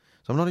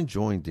 So I'm not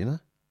enjoying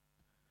dinner.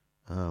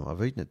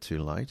 I've eaten it too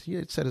late. Yeah,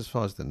 it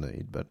satisfies the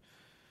need, but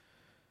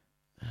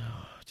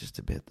just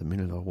about the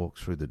minute I walk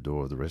through the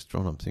door of the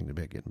restaurant, I'm thinking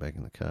about getting back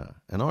in the car.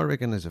 And I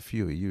reckon there's a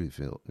few of you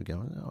who are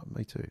going, oh,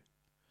 me too.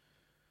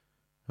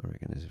 I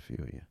reckon there's a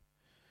few of you.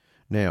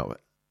 Now,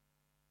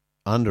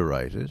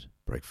 underrated,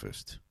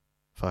 breakfast.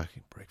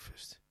 Fucking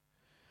breakfast.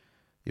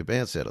 You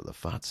bounce out of the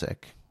fart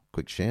sack,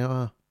 quick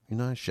shower,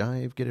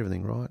 shave, get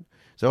everything right.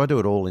 So I do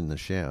it all in the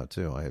shower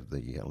too. I have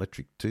the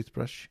electric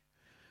toothbrush,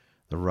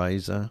 the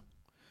razor,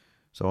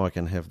 so I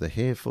can have the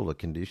hair full of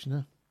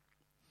conditioner.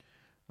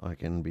 I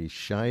can be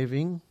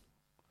shaving,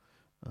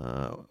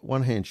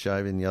 one hand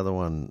shaving, the other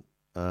one,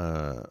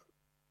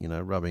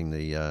 rubbing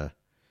the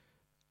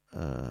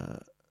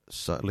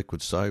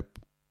liquid soap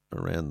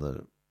around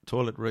the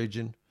toilet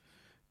region.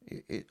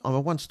 I'm a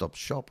one-stop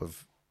shop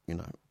of,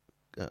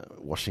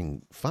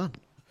 washing fun.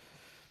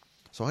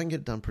 So I can get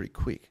it done pretty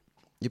quick.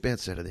 You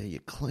bounce out of there,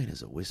 you're clean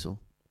as a whistle.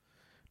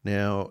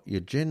 Now, your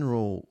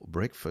general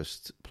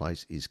breakfast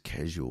place is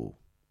casual.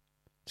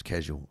 It's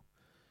casual.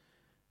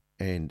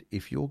 And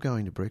if you're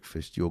going to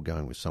breakfast, you're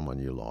going with someone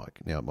you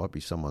like. Now, it might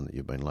be someone that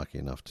you've been lucky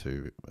enough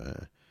to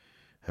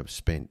have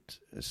spent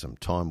some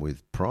time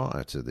with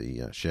prior to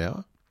the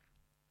shower.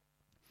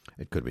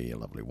 It could be your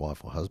lovely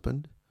wife or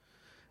husband.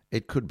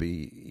 It could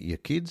be your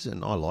kids,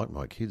 and I like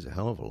my kids a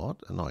hell of a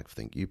lot, and I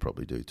think you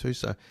probably do too.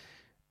 So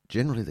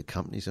generally the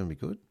company's going to be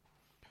good.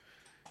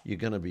 You're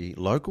going to be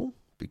local,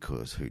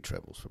 because who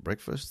travels for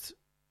breakfast?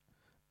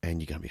 And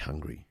you're going to be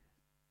hungry.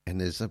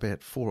 And there's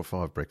about 4 or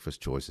 5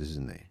 breakfast choices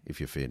in there if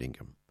you're fair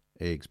income.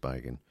 Eggs,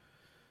 bacon,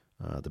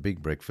 the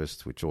big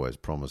breakfast, which always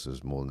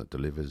promises more than it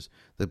delivers.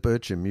 The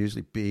Bircher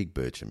muesli, big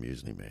Bircher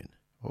muesli, man.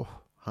 Oh,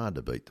 hard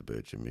to beat the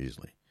Bircher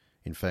muesli.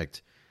 In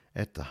fact,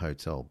 at the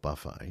hotel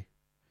buffet,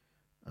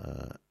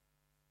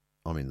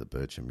 I'm in the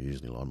Bircher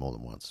muesli line more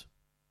than once.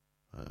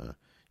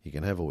 You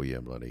can have all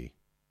your bloody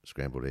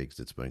scrambled eggs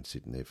that's been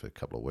sitting there for a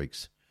couple of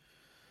weeks.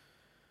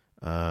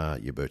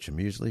 Your Bircher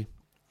muesli.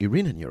 You're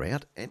in and you're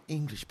out. And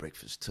English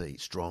breakfast tea,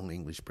 strong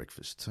English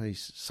breakfast tea,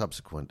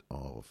 subsequent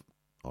of,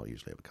 I'll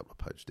usually have a couple of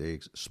poached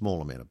eggs, a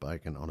small amount of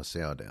bacon on a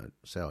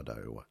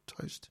sourdough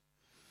toast.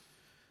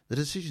 The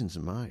decisions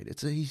are made.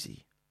 It's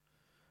easy.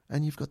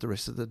 And you've got the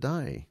rest of the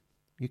day.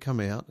 You come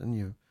out and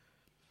you're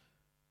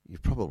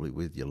probably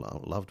with your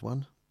loved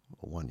one,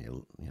 or one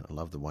you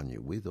love the one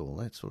you're with, all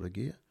that sort of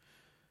gear.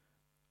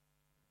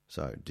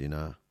 So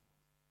dinner,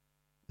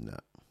 no.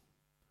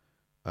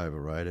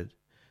 Overrated.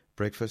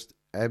 Breakfast,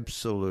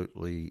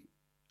 absolutely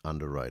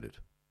underrated.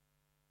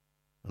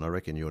 And I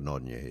reckon you're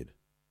nodding your head.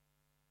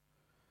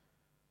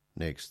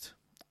 Next,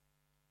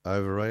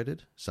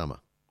 overrated, summer.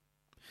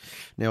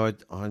 Now,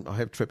 I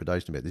have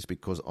trepidation about this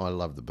because I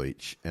love the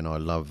beach and I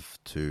love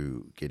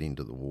to get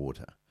into the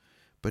water.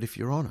 But if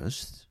you're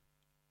honest,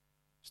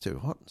 it's too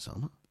hot in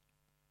summer.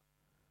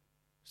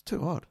 It's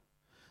too hot.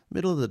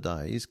 Middle of the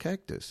day is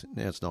cactus.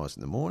 Now, it's nice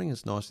in the morning,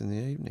 it's nice in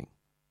the evening.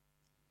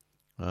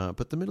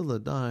 But the middle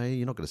of the day,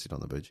 you're not going to sit on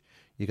the beach.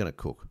 You're going to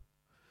cook.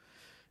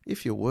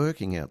 If you're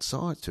working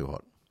outside, it's too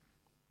hot.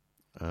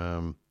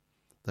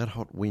 That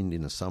hot wind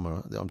in the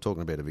summer, I'm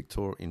talking about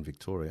in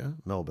Victoria,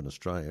 Melbourne,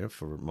 Australia,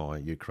 for my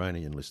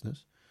Ukrainian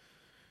listeners.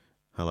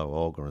 Hello,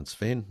 Olga and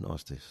Sven.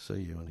 Nice to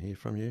see you and hear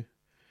from you.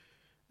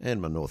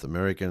 And my North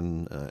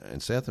American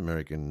and South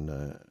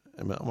American,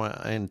 my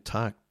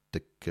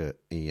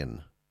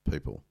Antarctican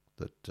people,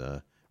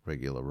 that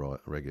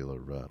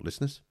regular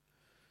listeners.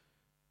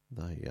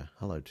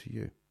 Hello to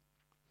you.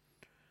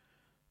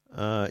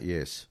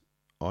 Yes,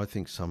 I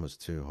think summer's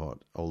too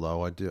hot.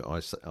 Although I do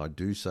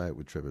say it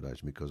with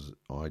trepidation because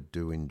I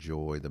do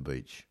enjoy the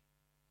beach.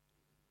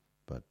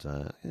 But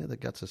the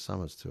guts of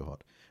summer's too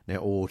hot. Now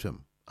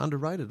autumn,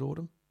 underrated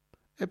autumn,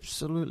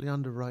 absolutely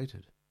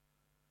underrated.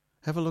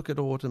 Have a look at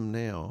autumn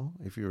now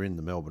if you're in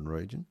the Melbourne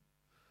region.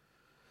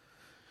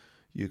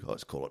 You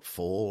guys call it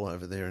fall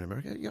over there in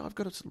America. Yeah, I've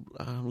got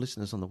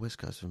listeners on the west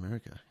coast of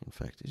America, in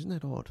fact. Isn't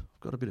that odd?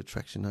 I've got a bit of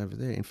traction over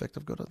there. In fact,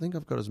 I think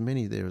I've got as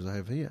many there as I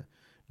have here.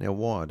 Now,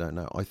 why? I don't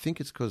know. I think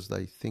it's because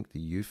they think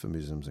the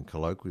euphemisms and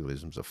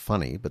colloquialisms are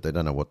funny, but they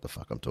don't know what the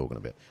fuck I'm talking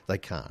about. They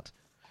can't.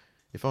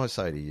 If I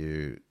say to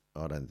you,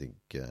 I don't think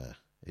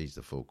he's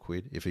the full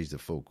quid. If he's the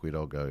full quid,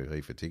 I'll go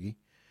he for Tiggy.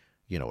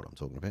 You know what I'm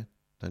talking about,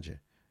 don't you?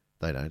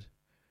 They don't.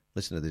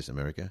 Listen to this,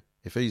 America.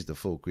 If he's the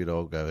full quid,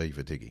 I'll go he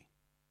for Tiggy.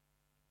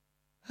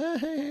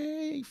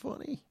 Hey,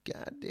 funny.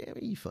 God damn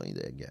it, you funny,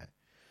 that guy.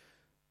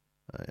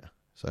 Oh, yeah.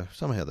 So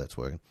somehow that's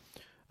working.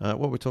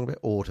 What we're talking about,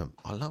 autumn.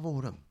 I love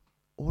autumn.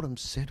 Autumn's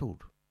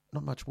settled.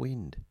 Not much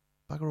wind.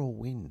 Bugger all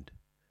wind.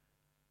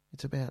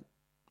 It's about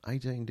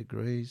 18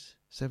 degrees,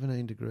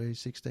 17 degrees,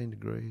 16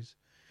 degrees.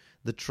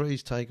 The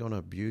trees take on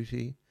a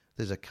beauty.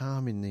 There's a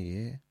calm in the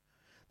air.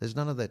 There's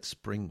none of that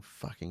spring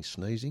fucking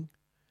sneezing.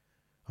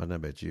 I don't know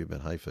about you,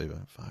 but hay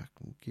fever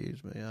fucking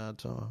gives me a hard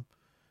time.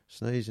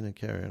 Sneezing and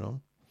carrying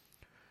on.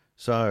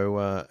 So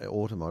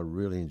autumn, I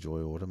really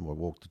enjoy autumn. I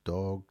walk the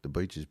dog. The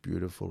beach is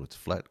beautiful. It's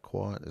flat,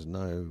 quiet. There's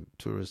no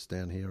tourists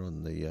down here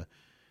on the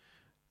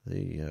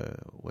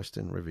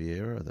Western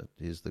Riviera. That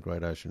is the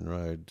Great Ocean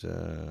Road,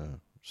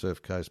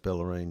 Surf Coast,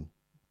 Bellarine,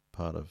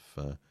 part of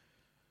the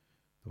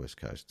west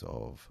coast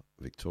of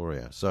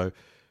Victoria. So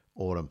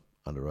autumn,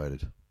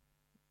 underrated.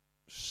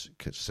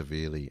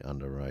 Severely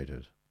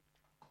underrated.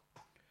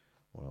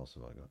 What else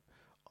have I got?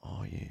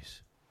 Oh,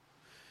 yes.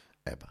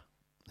 ABBA.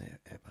 Yeah,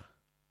 ABBA.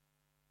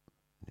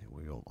 Yeah,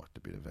 we all liked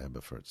a bit of ABBA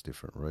for its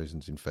different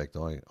reasons. In fact,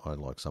 I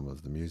like some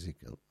of the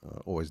music. I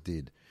always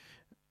did.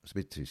 was a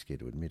bit too scared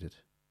to admit it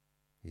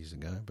years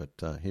ago, but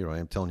here I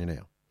am telling you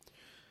now.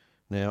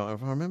 Now,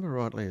 if I remember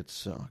rightly,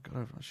 it's I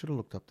should have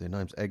looked up their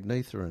names.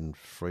 Agnetha and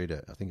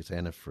Frida. I think it's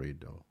Anna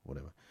Fried or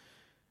whatever.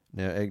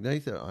 Now,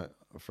 Agnetha,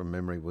 from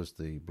memory, was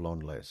the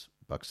blonde lass,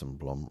 buxom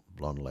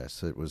blonde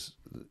lass. It was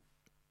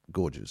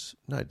gorgeous.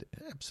 No,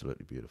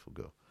 absolutely beautiful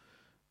girl.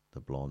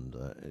 The blonde,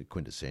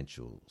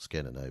 quintessential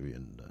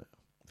Scandinavian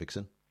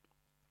vixen.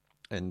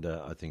 And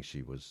I think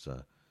she was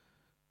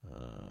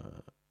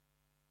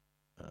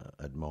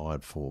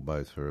admired for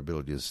both her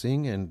ability to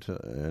sing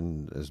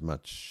and as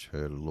much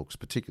her looks,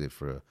 particularly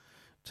for a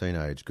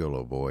teenage girl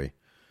or boy.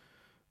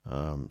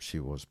 She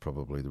was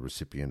probably the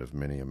recipient of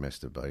many a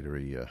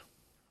masturbatory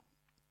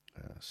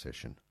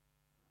session.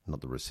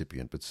 Not the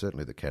recipient, but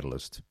certainly the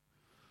catalyst.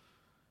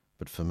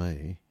 But for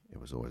me,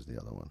 it was always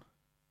the other one.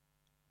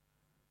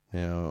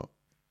 Now,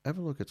 have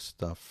a look at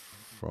stuff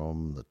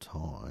from the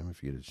time,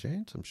 if you get a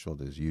chance. I'm sure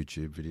there's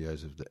YouTube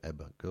videos of the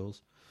ABBA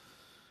girls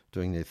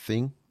doing their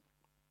thing.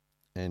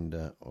 And,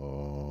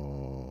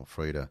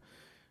 Frida,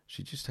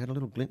 she just had a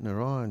little glint in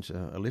her eye and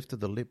a lift of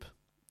the lip.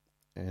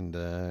 And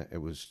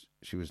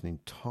she was an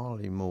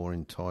entirely more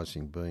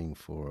enticing being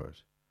for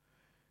it.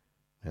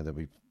 Now,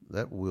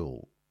 that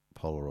will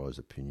polarise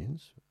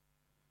opinions.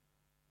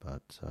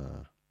 But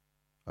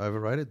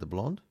overrated, the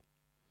blonde.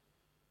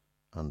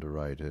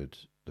 Underrated,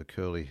 the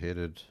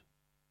curly-headed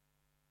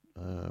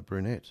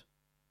brunette.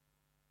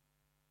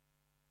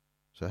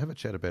 So have a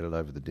chat about it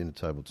over the dinner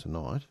table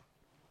tonight.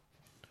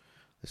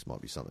 This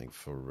might be something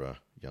for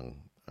young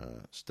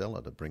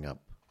Stella to bring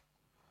up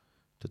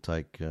to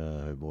take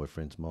her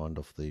boyfriend's mind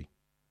off the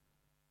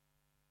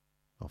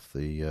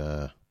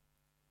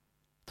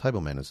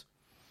table manners.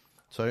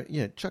 So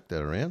yeah, chuck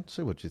that around,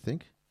 see what you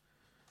think,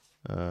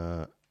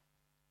 and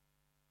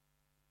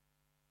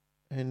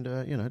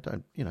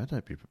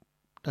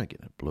don't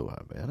get a blue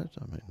about it.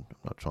 I mean, I'm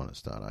not trying to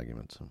start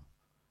arguments and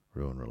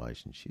ruin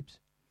relationships.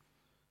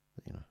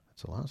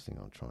 That's the last thing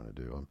I'm trying to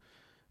do.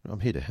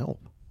 I'm here to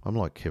help. I'm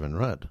like Kevin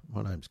Rudd.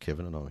 My name's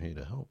Kevin and I'm here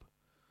to help.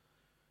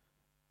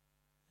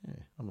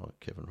 Yeah, I'm like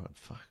Kevin Rudd.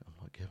 I'm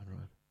like Kevin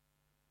Rudd.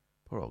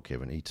 Poor old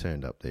Kevin. He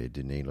turned up there,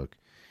 didn't he? Look,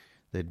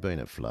 there'd been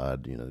a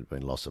flood, there'd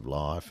been loss of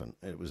life, and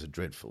it was a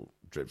dreadful,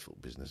 dreadful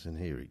business. And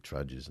here he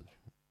trudges, and,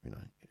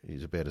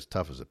 he's about as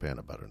tough as a pound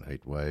of butter in a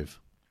heat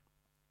wave.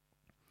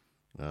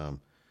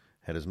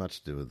 Had as much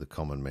to do with the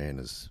common man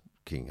as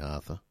King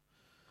Arthur.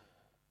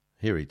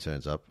 Here he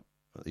turns up.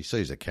 He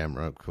sees a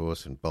camera, of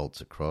course, and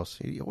bolts across.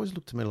 He always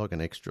looked to me like an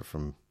extra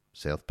from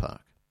South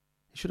Park.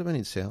 He should have been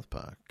in South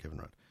Park, Kevin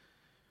Rudd.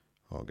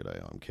 Oh,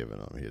 g'day, I'm Kevin.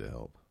 I'm here to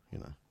help.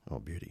 Oh,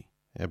 beauty.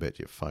 How about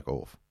you fuck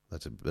off?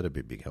 That'd be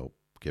a big help,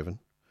 Kevin.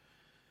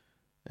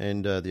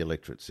 And the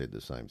electorate said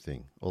the same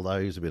thing. Although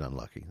he was a bit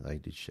unlucky. They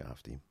did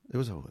shaft him. They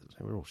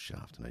were all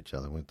shafting each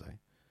other, weren't they?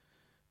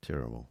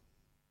 Terrible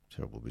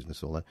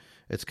business, all that.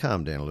 It's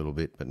calmed down a little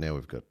bit, but now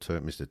we've got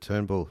Mr.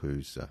 Turnbull,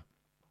 who's...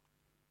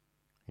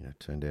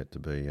 turned out to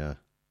be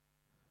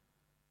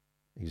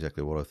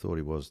exactly what I thought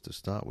he was to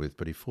start with,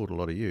 but he fought a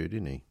lot of you,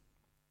 didn't he?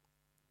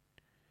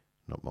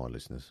 Not my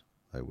listeners.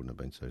 They wouldn't have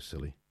been so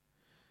silly.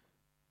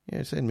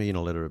 Yeah, send me in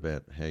a letter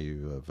about how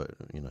you,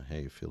 how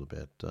you feel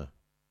about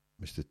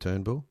Mr.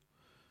 Turnbull.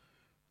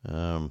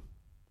 And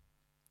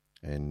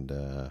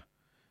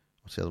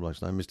what's the other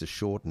bloke's name? Mr.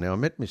 Shorten. Now, I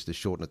met Mr.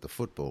 Shorten at the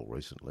football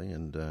recently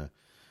and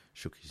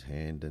shook his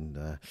hand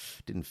and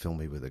didn't fill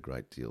me with a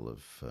great deal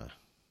of...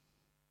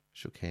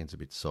 shook hands a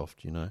bit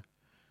soft,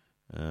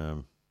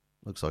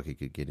 looks like he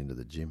could get into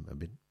the gym a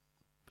bit.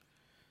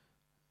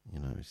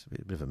 He's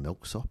a bit of a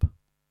milksop.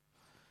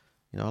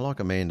 I like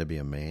a man to be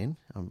a man.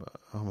 I'm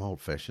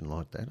old-fashioned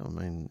like that. I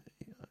mean,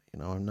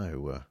 I'm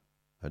no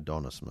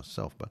Adonis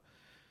myself, but,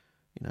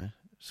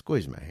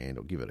 squeeze my hand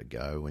or give it a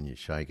go when you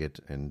shake it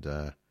and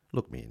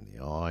look me in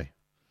the eye.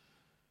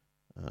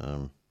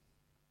 I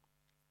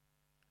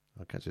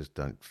just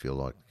don't feel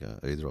like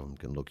either of them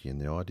can look you in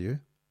the eye, do you?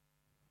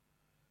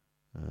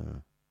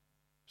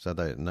 So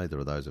neither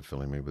of those are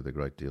filling me with a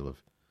great deal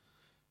of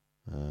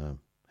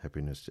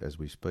happiness as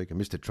we speak.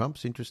 And Mr.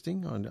 Trump's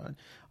interesting.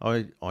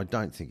 I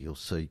don't think he'll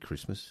see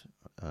Christmas.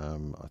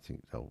 I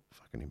think they'll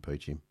fucking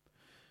impeach him.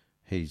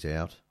 He's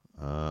out.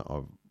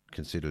 I've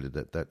considered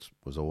that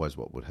was always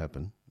what would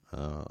happen.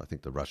 I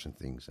think the Russian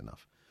thing's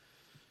enough.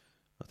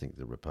 I think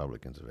the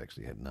Republicans have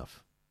actually had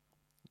enough.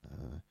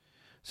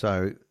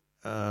 So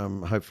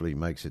hopefully he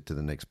makes it to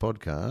the next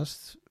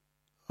podcast.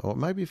 Or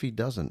maybe if he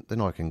doesn't,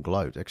 then I can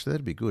gloat. Actually,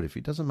 that'd be good. If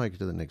he doesn't make it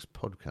to the next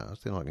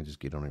podcast, then I can just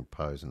get on and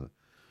pose and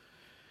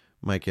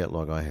make out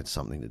like I had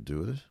something to do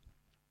with it,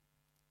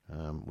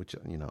 which,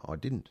 I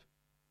didn't.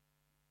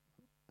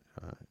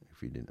 If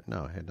he didn't.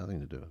 No, I had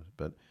nothing to do with it.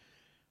 But,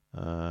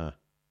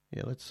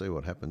 let's see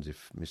what happens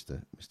if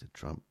Mr.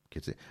 Trump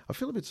gets it. I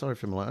feel a bit sorry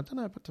for Melania. I don't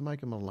know what to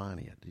make of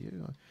Melania. Do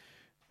you?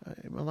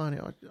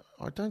 Melania,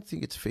 I don't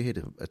think it's fair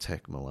to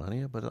attack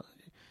Melania, but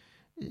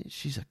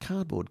she's a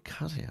cardboard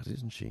cutout,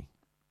 isn't she?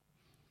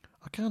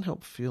 I can't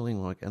help feeling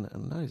like, and I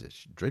know it's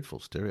a dreadful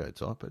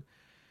stereotype, but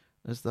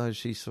as though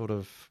she sort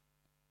of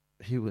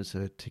he was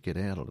her ticket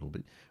out a little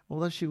bit.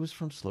 Although she was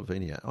from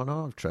Slovenia. I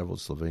know I've travelled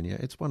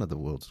Slovenia. It's one of the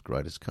world's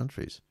greatest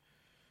countries.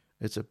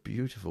 It's a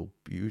beautiful,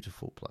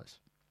 beautiful place.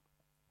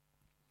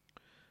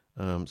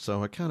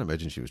 So I can't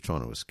imagine she was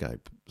trying to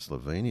escape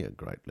Slovenia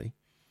greatly.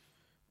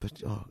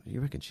 But,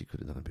 you reckon she could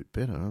have done a bit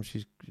better?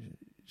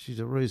 She's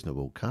a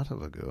reasonable cut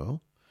of a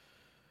girl.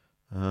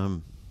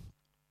 And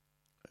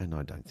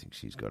I don't think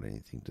she's got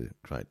anything to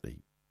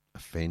greatly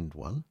offend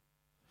one.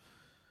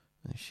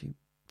 And she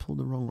pulled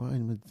the wrong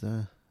rein with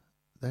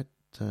that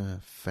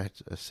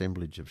fat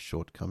assemblage of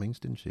shortcomings,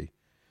 didn't she?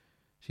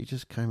 She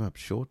just came up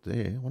short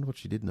there. I wonder what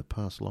she did in a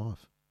past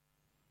life.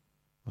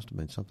 Must have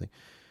been something.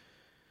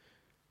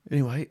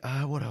 Anyway,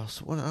 what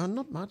else? Well,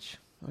 not much.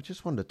 I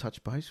just wanted to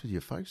touch base with you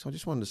folks. I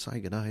just wanted to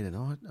say good day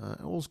tonight.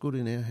 All's good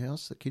in our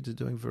house. The kids are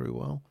doing very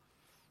well.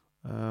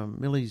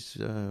 Millie's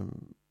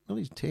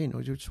 10. I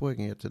was just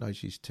working out today.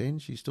 She's 10.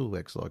 She still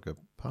acts like a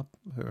pup.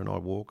 Her and I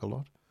walk a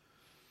lot.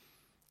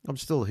 I'm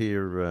still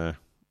here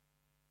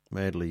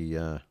madly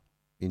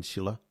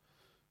insular,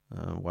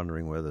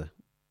 wondering whether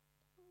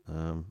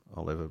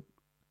I'll ever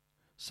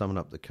summon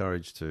up the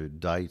courage to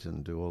date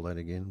and do all that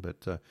again.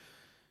 But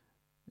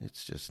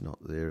it's just not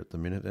there at the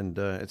minute. And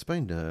it's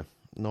been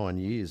 9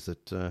 years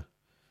that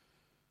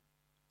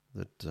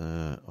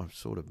I've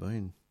sort of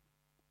been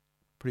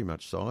pretty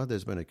much solid.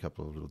 There's been a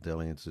couple of little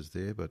dalliances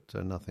there, but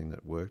nothing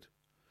that worked.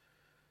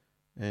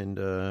 And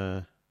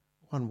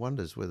one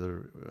wonders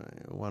whether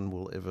one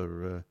will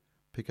ever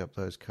pick up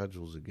those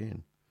cudgels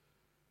again.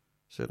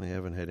 Certainly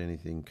haven't had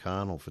anything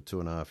carnal for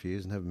 2.5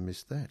 years and haven't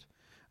missed that.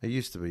 I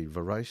used to be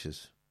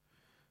voracious.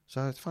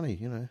 So it's funny,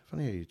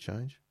 funny how you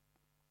change.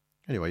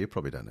 Anyway, you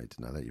probably don't need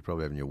to know that. You're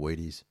probably having your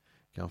Wheaties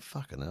going,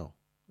 fucking hell,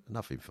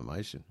 enough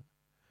information.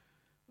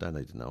 Don't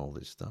need to know all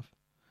this stuff.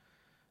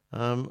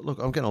 Look,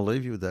 I'm going to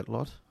leave you with that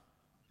lot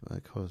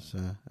because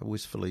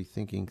wistfully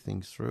thinking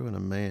things through and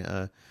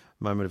a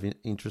moment of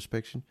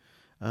introspection.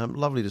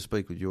 Lovely to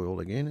speak with you all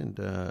again, and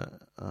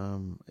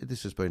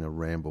this has been a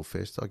ramble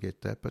fest. I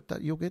get that,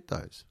 but you'll get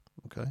those,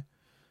 okay?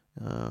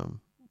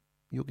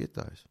 You'll get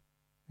those.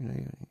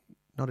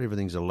 Not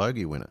everything's a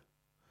Logie winner.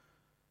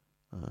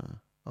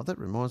 That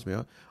reminds me,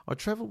 I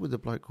travelled with a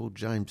bloke called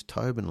James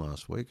Tobin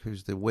last week,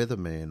 who's the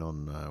weatherman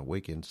on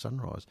Weekend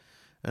Sunrise.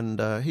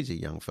 And he's a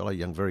young fellow,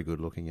 very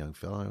good-looking young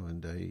fellow,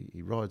 and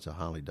he rides a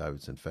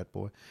Harley-Davidson Fat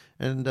Boy.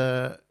 And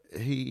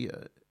he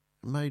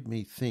made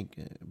me think,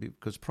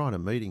 because prior to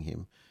meeting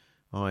him,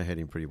 I had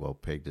him pretty well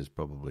pegged as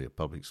probably a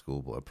public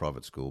school boy, a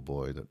private school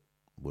boy that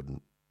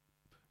wouldn't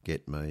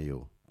get me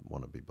or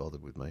want to be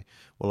bothered with me.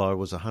 Well, I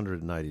was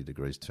 180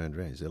 degrees turned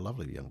around. He's a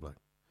lovely young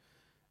bloke.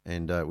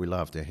 And we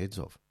laughed our heads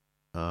off.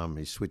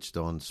 He's switched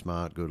on,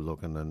 smart,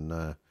 good-looking,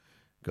 and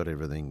got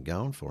everything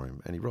going for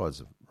him. And he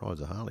rides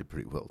a Harley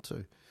pretty well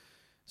too.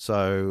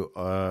 So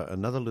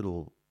another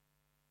little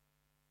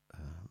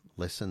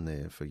lesson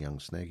there for young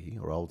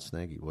Snaggy, or old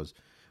Snaggy, was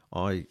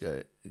I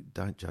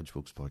don't judge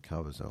books by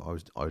covers.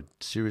 I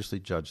seriously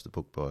judge the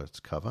book by its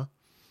cover,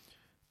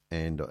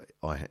 and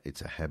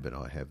it's a habit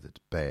I have that's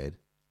bad.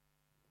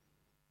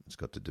 It's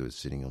got to do with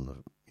sitting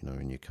on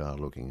in your car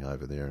looking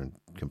over there and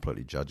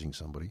completely judging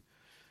somebody.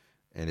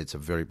 And it's a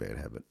very bad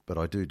habit, but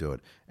I do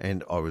it.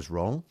 And I was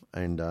wrong.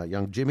 And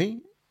young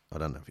Jimmy, I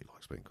don't know if he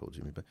likes being called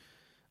Jimmy, but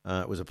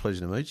it was a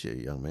pleasure to meet you,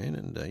 young man.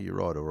 And you're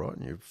right, all right,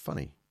 and you're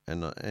funny.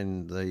 And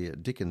the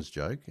Dickens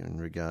joke in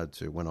regard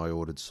to when I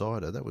ordered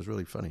cider, that was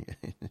really funny.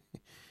 Yeah,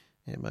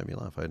 it made me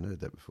laugh. I hadn't heard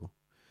that before.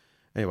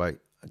 Anyway,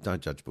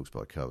 don't judge books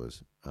by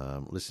covers.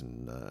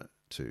 Listen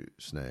to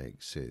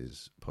Snag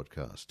Says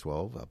Podcast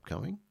 12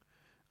 upcoming.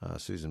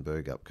 Susan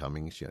Berg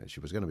upcoming. She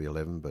was going to be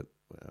 11, but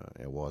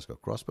our wires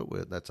got crossed,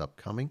 but that's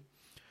upcoming.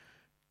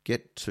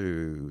 Get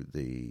to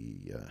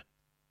the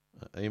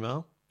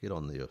email. Get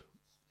on the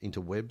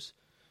interwebs.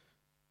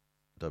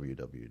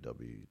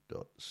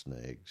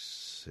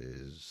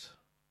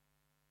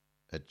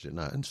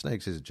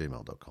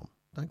 www.snagsays@gmail.com.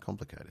 Don't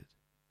complicate it.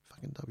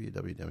 Fucking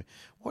www.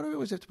 Why do we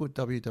always have to put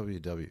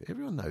www?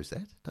 Everyone knows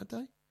that, don't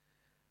they?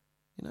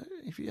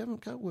 If you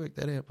can't work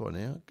that out by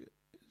now,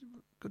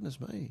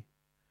 goodness me.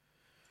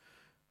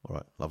 All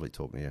right, lovely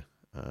talking to you.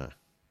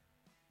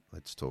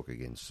 Let's talk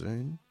again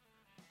soon.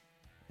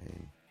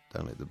 And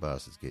don't let the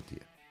bastards get to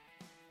you.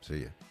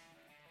 See ya.